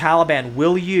that the Taliban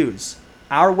will use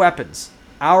our weapons,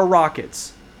 our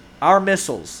rockets, our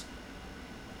missiles,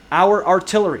 our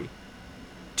artillery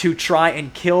to try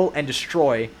and kill and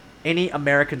destroy any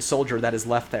American soldier that is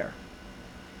left there.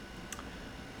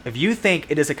 If you think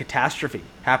it is a catastrophe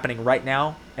happening right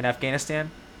now in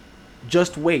Afghanistan,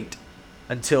 just wait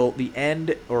until the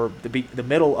end or the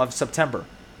middle of September.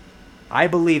 I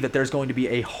believe that there's going to be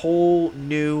a whole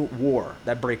new war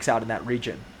that breaks out in that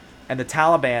region. And the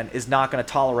Taliban is not going to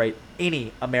tolerate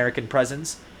any American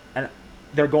presence, and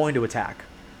they're going to attack.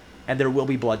 And there will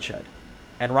be bloodshed.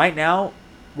 And right now,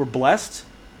 we're blessed.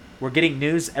 We're getting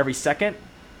news every second.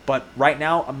 But right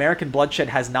now, American bloodshed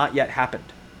has not yet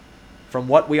happened, from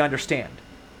what we understand.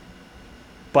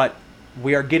 But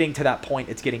we are getting to that point.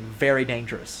 It's getting very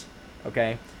dangerous.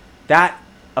 Okay? That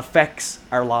affects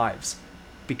our lives.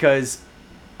 Because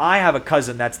I have a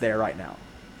cousin that's there right now.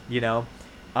 You know?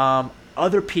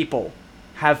 Other people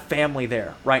have family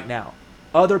there right now.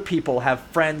 Other people have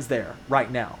friends there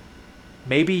right now.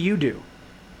 Maybe you do.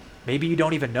 Maybe you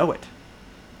don't even know it.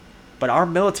 But our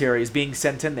military is being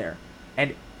sent in there.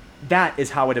 And that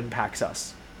is how it impacts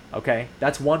us. Okay?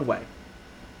 That's one way.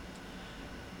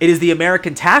 It is the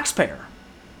American taxpayer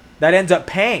that ends up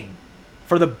paying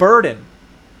for the burden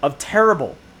of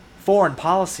terrible foreign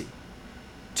policy.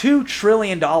 $2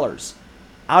 trillion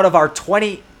out of our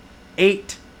 $28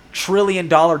 trillion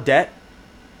debt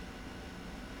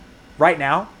right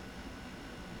now,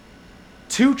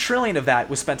 $2 trillion of that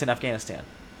was spent in Afghanistan.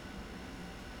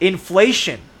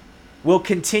 Inflation will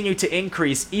continue to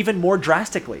increase even more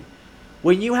drastically.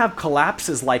 When you have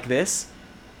collapses like this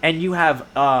and you have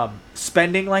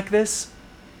spending like this,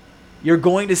 you're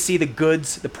going to see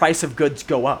the price of goods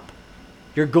go up.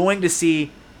 You're going to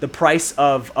see the price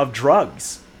of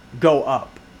drugs go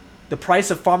up. The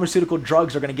price of pharmaceutical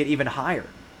drugs are going to get even higher.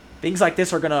 Things like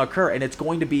this are going to occur, and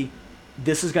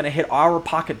this is going to hit our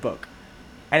pocketbook,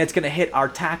 and it's going to hit our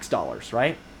tax dollars,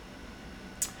 right?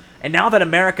 And now that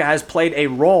America has played a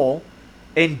role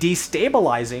in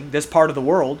destabilizing this part of the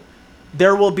world,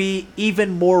 there will be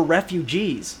even more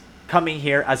refugees coming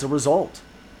here as a result.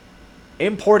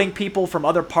 Importing people from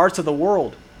other parts of the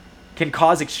world can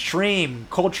cause extreme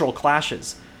cultural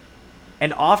clashes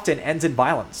and often ends in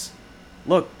violence.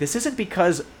 Look, this isn't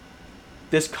because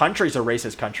this country's a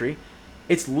racist country.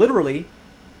 It's literally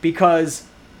because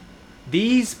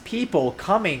these people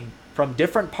coming from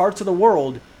different parts of the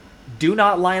world do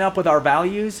not line up with our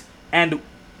values and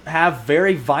have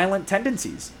very violent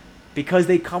tendencies because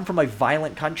they come from a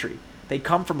violent country. They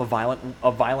come from a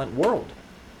violent world,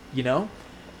 you know?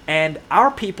 And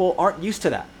our people aren't used to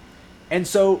that. And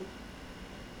so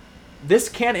this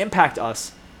can impact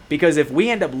us because if we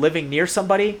end up living near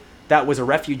somebody that was a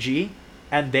refugee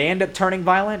and they end up turning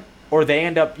violent, or they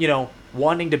end up,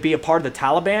 wanting to be a part of the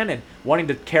Taliban and wanting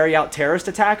to carry out terrorist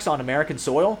attacks on American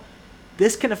soil,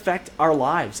 this can affect our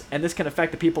lives and this can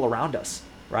affect the people around us,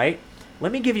 right?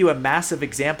 Let me give you a massive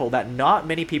example that not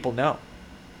many people know.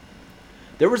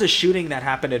 There was a shooting that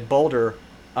happened in Boulder.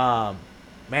 I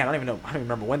don't even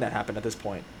remember when that happened at this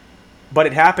point. But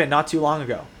it happened not too long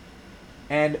ago.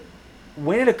 And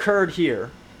when it occurred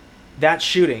here, that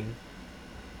shooting,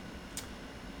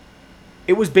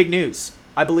 it was big news.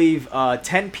 I believe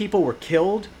 10 people were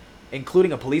killed,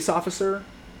 including a police officer.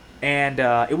 And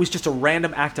it was just a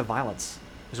random act of violence.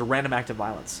 It was a random act of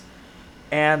violence.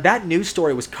 And that news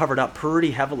story was covered up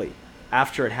pretty heavily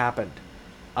after it happened.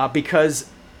 Because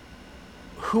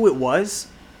who it was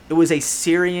a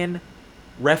Syrian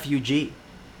refugee.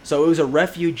 So it was a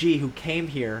refugee who came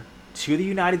here to the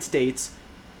United States.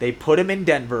 They put him in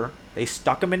Denver. They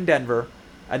stuck him in Denver.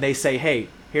 And they say, hey,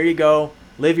 here you go.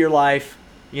 Live your life.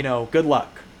 Good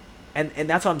luck. And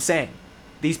that's what I'm saying.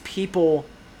 These people,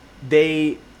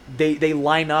 they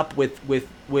line up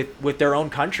with their own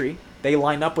country. They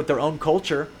line up with their own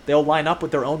culture. They'll line up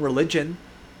with their own religion.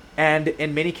 And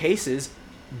in many cases,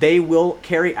 they will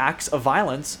carry acts of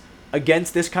violence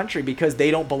against this country because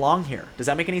they don't belong here. Does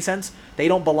that make any sense? They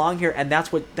don't belong here, and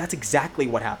that's exactly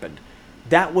what happened.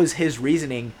 That was his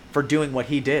reasoning for doing what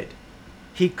he did.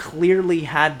 He clearly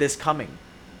had this coming.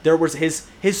 There was his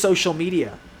social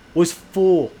media was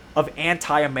full of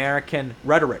anti-American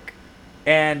rhetoric.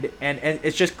 And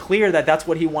it's just clear that that's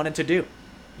what he wanted to do,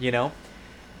 you know?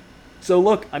 So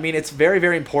look, I mean, it's very,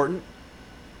 very important.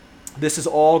 This is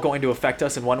all going to affect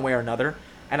us in one way or another.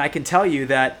 And I can tell you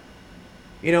that,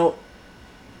 you know,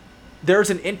 there's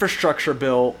an infrastructure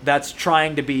bill that's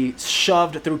trying to be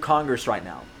shoved through Congress right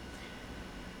now.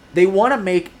 They want to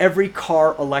make every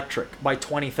car electric by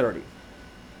 2030.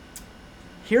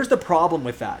 Here's the problem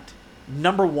with that.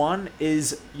 Number one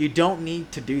is you don't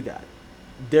need to do that.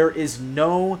 There is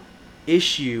no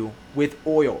issue with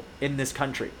oil in this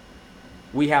country.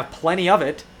 We have plenty of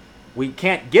it. We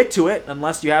can't get to it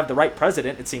unless you have the right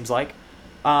president, it seems like.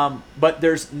 But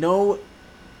there's no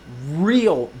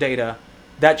real data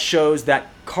that shows that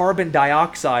carbon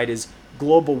dioxide is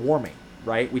global warming,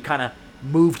 right? We kind of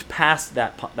moved past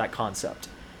that concept.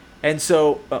 And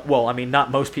so, well, I mean,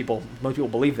 not most people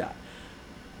believe that.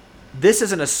 This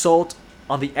is an assault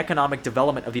on the economic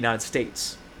development of the United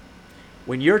States.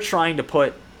 When you're trying to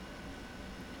put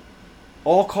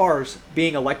all cars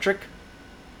being electric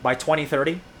by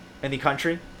 2030 in the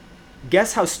country,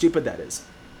 guess how stupid that is?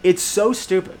 It's so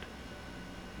stupid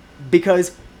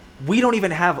because we don't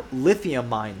even have lithium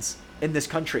mines in this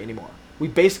country anymore. We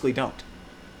basically don't.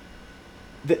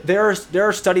 There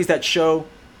are studies that show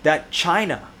that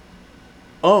China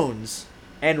owns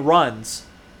and runs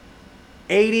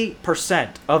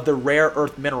 80% of the rare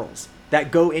earth minerals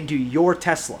that go into your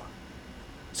Tesla.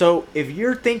 So if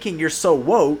you're thinking you're so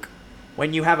woke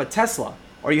when you have a Tesla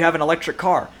or you have an electric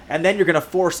car, and then you're going to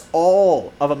force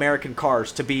all of American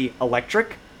cars to be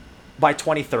electric by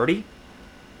 2030,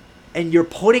 and you're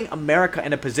putting America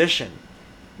in a position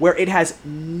where it has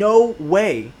no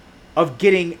way of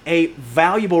getting a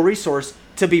valuable resource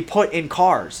to be put in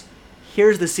cars.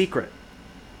 Here's the secret.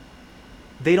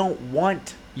 They don't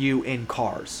want you in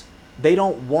cars. They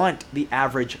don't want the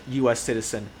average US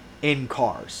citizen in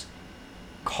cars.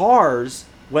 Cars,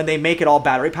 when they make it all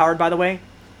battery powered, by the way,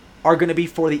 are going to be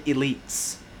for the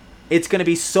elites. It's going to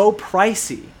be so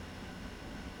pricey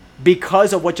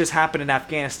because of what just happened in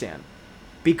Afghanistan.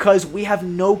 Because we have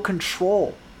no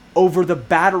control over the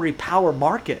battery power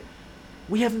market.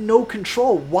 We have no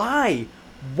control. Why?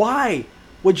 Why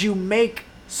would you make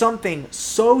something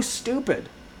so stupid?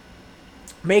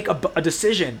 Make a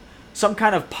decision, some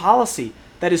kind of policy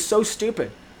that is so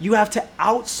stupid. You have to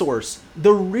outsource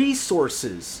the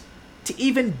resources to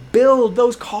even build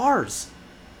those cars.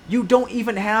 You don't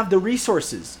even have the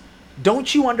resources.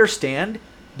 Don't you understand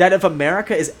that if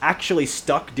America is actually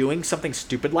stuck doing something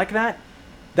stupid like that,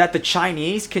 that the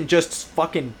Chinese can just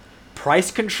fucking price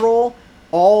control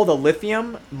all the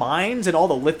lithium mines and all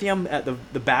the lithium,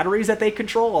 the batteries that they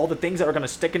control, all the things that are going to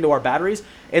stick into our batteries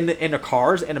in the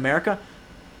cars in America?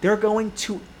 They're going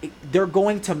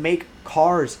to make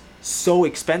cars so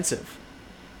expensive.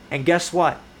 And guess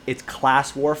what? It's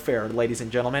class warfare, ladies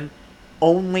and gentlemen.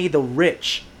 Only the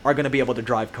rich are going to be able to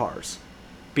drive cars.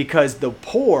 Because the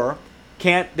poor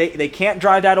can't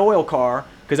drive that oil car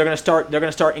because they're going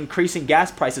to start increasing gas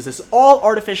prices. This is all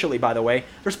artificially, by the way.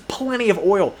 There's plenty of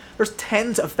oil. There's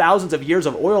tens of thousands of years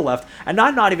of oil left. And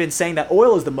I'm not even saying that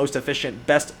oil is the most efficient,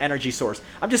 best energy source.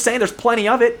 I'm just saying there's plenty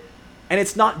of it. And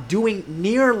it's not doing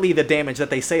nearly the damage that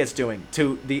they say it's doing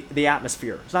to the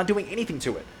atmosphere. It's not doing anything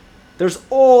to it. There's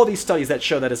all these studies that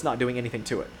show that it's not doing anything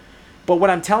to it. But what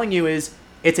I'm telling you is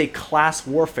it's a class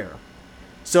warfare.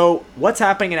 So what's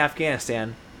happening in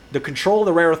Afghanistan, the control of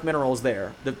the rare earth minerals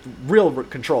there, the real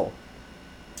control,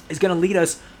 is going to lead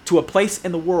us to a place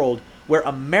in the world where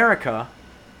America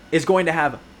is going to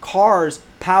have cars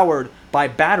powered by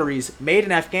batteries made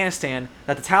in Afghanistan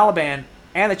that the Taliban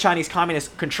and the Chinese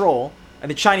communists control. And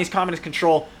the Chinese communists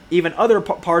control even other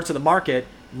parts of the market,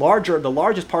 the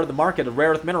largest part of the market of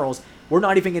rare earth minerals. We're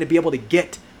not even going to be able to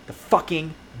get the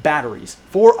fucking batteries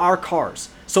for our cars.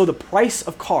 So the price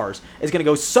of cars is going to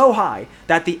go so high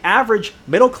that the average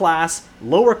middle class,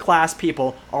 lower class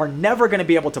people are never going to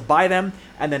be able to buy them.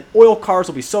 And then oil cars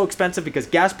will be so expensive because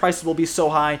gas prices will be so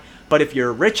high. But if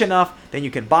you're rich enough, then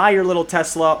you can buy your little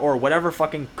Tesla or whatever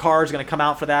fucking car is going to come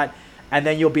out for that. And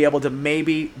then you'll be able to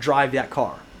maybe drive that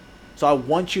car. So I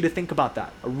want you to think about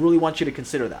that. I really want you to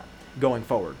consider that going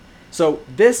forward. So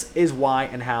this is why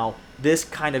and how this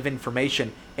kind of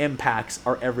information impacts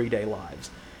our everyday lives.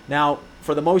 Now,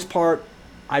 for the most part,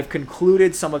 I've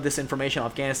concluded some of this information on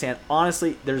Afghanistan.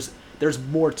 Honestly, there's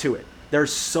more to it.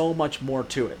 There's so much more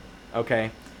to it,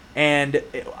 okay? And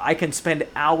I can spend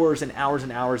hours and hours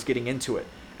and hours getting into it.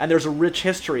 And there's a rich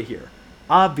history here,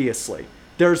 obviously.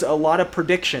 There's a lot of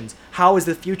predictions. How is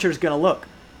the future going to look?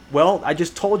 Well, I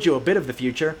just told you a bit of the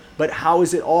future, but how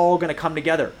is it all going to come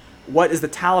together? What is the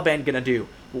Taliban going to do?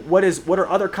 What are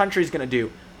other countries going to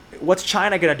do? What's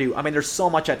China going to do? I mean, there's so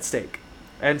much at stake.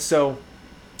 And so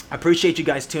I appreciate you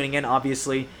guys tuning in.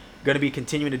 Obviously, going to be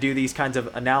continuing to do these kinds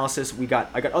of analysis. I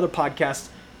got other podcasts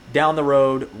down the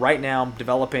road right now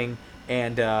developing,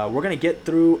 and we're going to get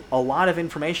through a lot of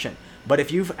information. But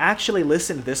if you've actually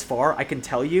listened this far, I can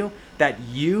tell you that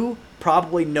you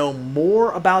probably know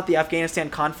more about the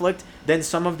Afghanistan conflict than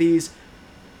some of these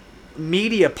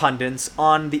media pundits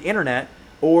on the internet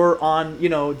or on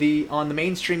the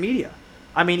mainstream media.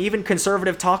 I mean, even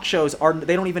conservative talk shows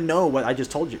they don't even know what I just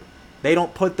told you. They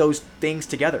don't put those things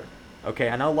together. Okay,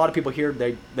 I know a lot of people here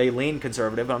they lean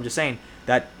conservative, but I'm just saying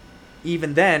that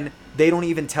even then they don't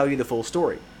even tell you the full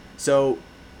story. So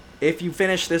if you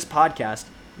finish this podcast,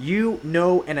 you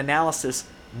know an analysis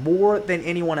more than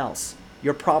anyone else.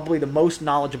 You're probably the most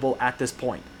knowledgeable at this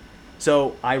point.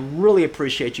 So I really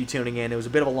appreciate you tuning in. It was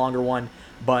a bit of a longer one,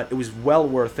 but it was well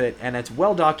worth it, and it's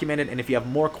well documented. And if you have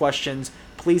more questions,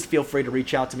 please feel free to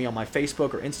reach out to me on my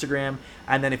Facebook or Instagram.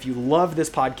 And then if you love this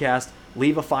podcast,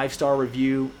 leave a 5-star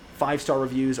review. 5-star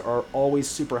reviews are always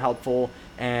super helpful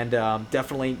and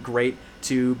definitely great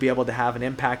to be able to have an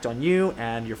impact on you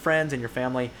and your friends and your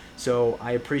family. So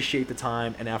I appreciate the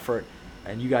time and effort,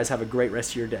 and you guys have a great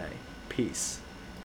rest of your day. Peace.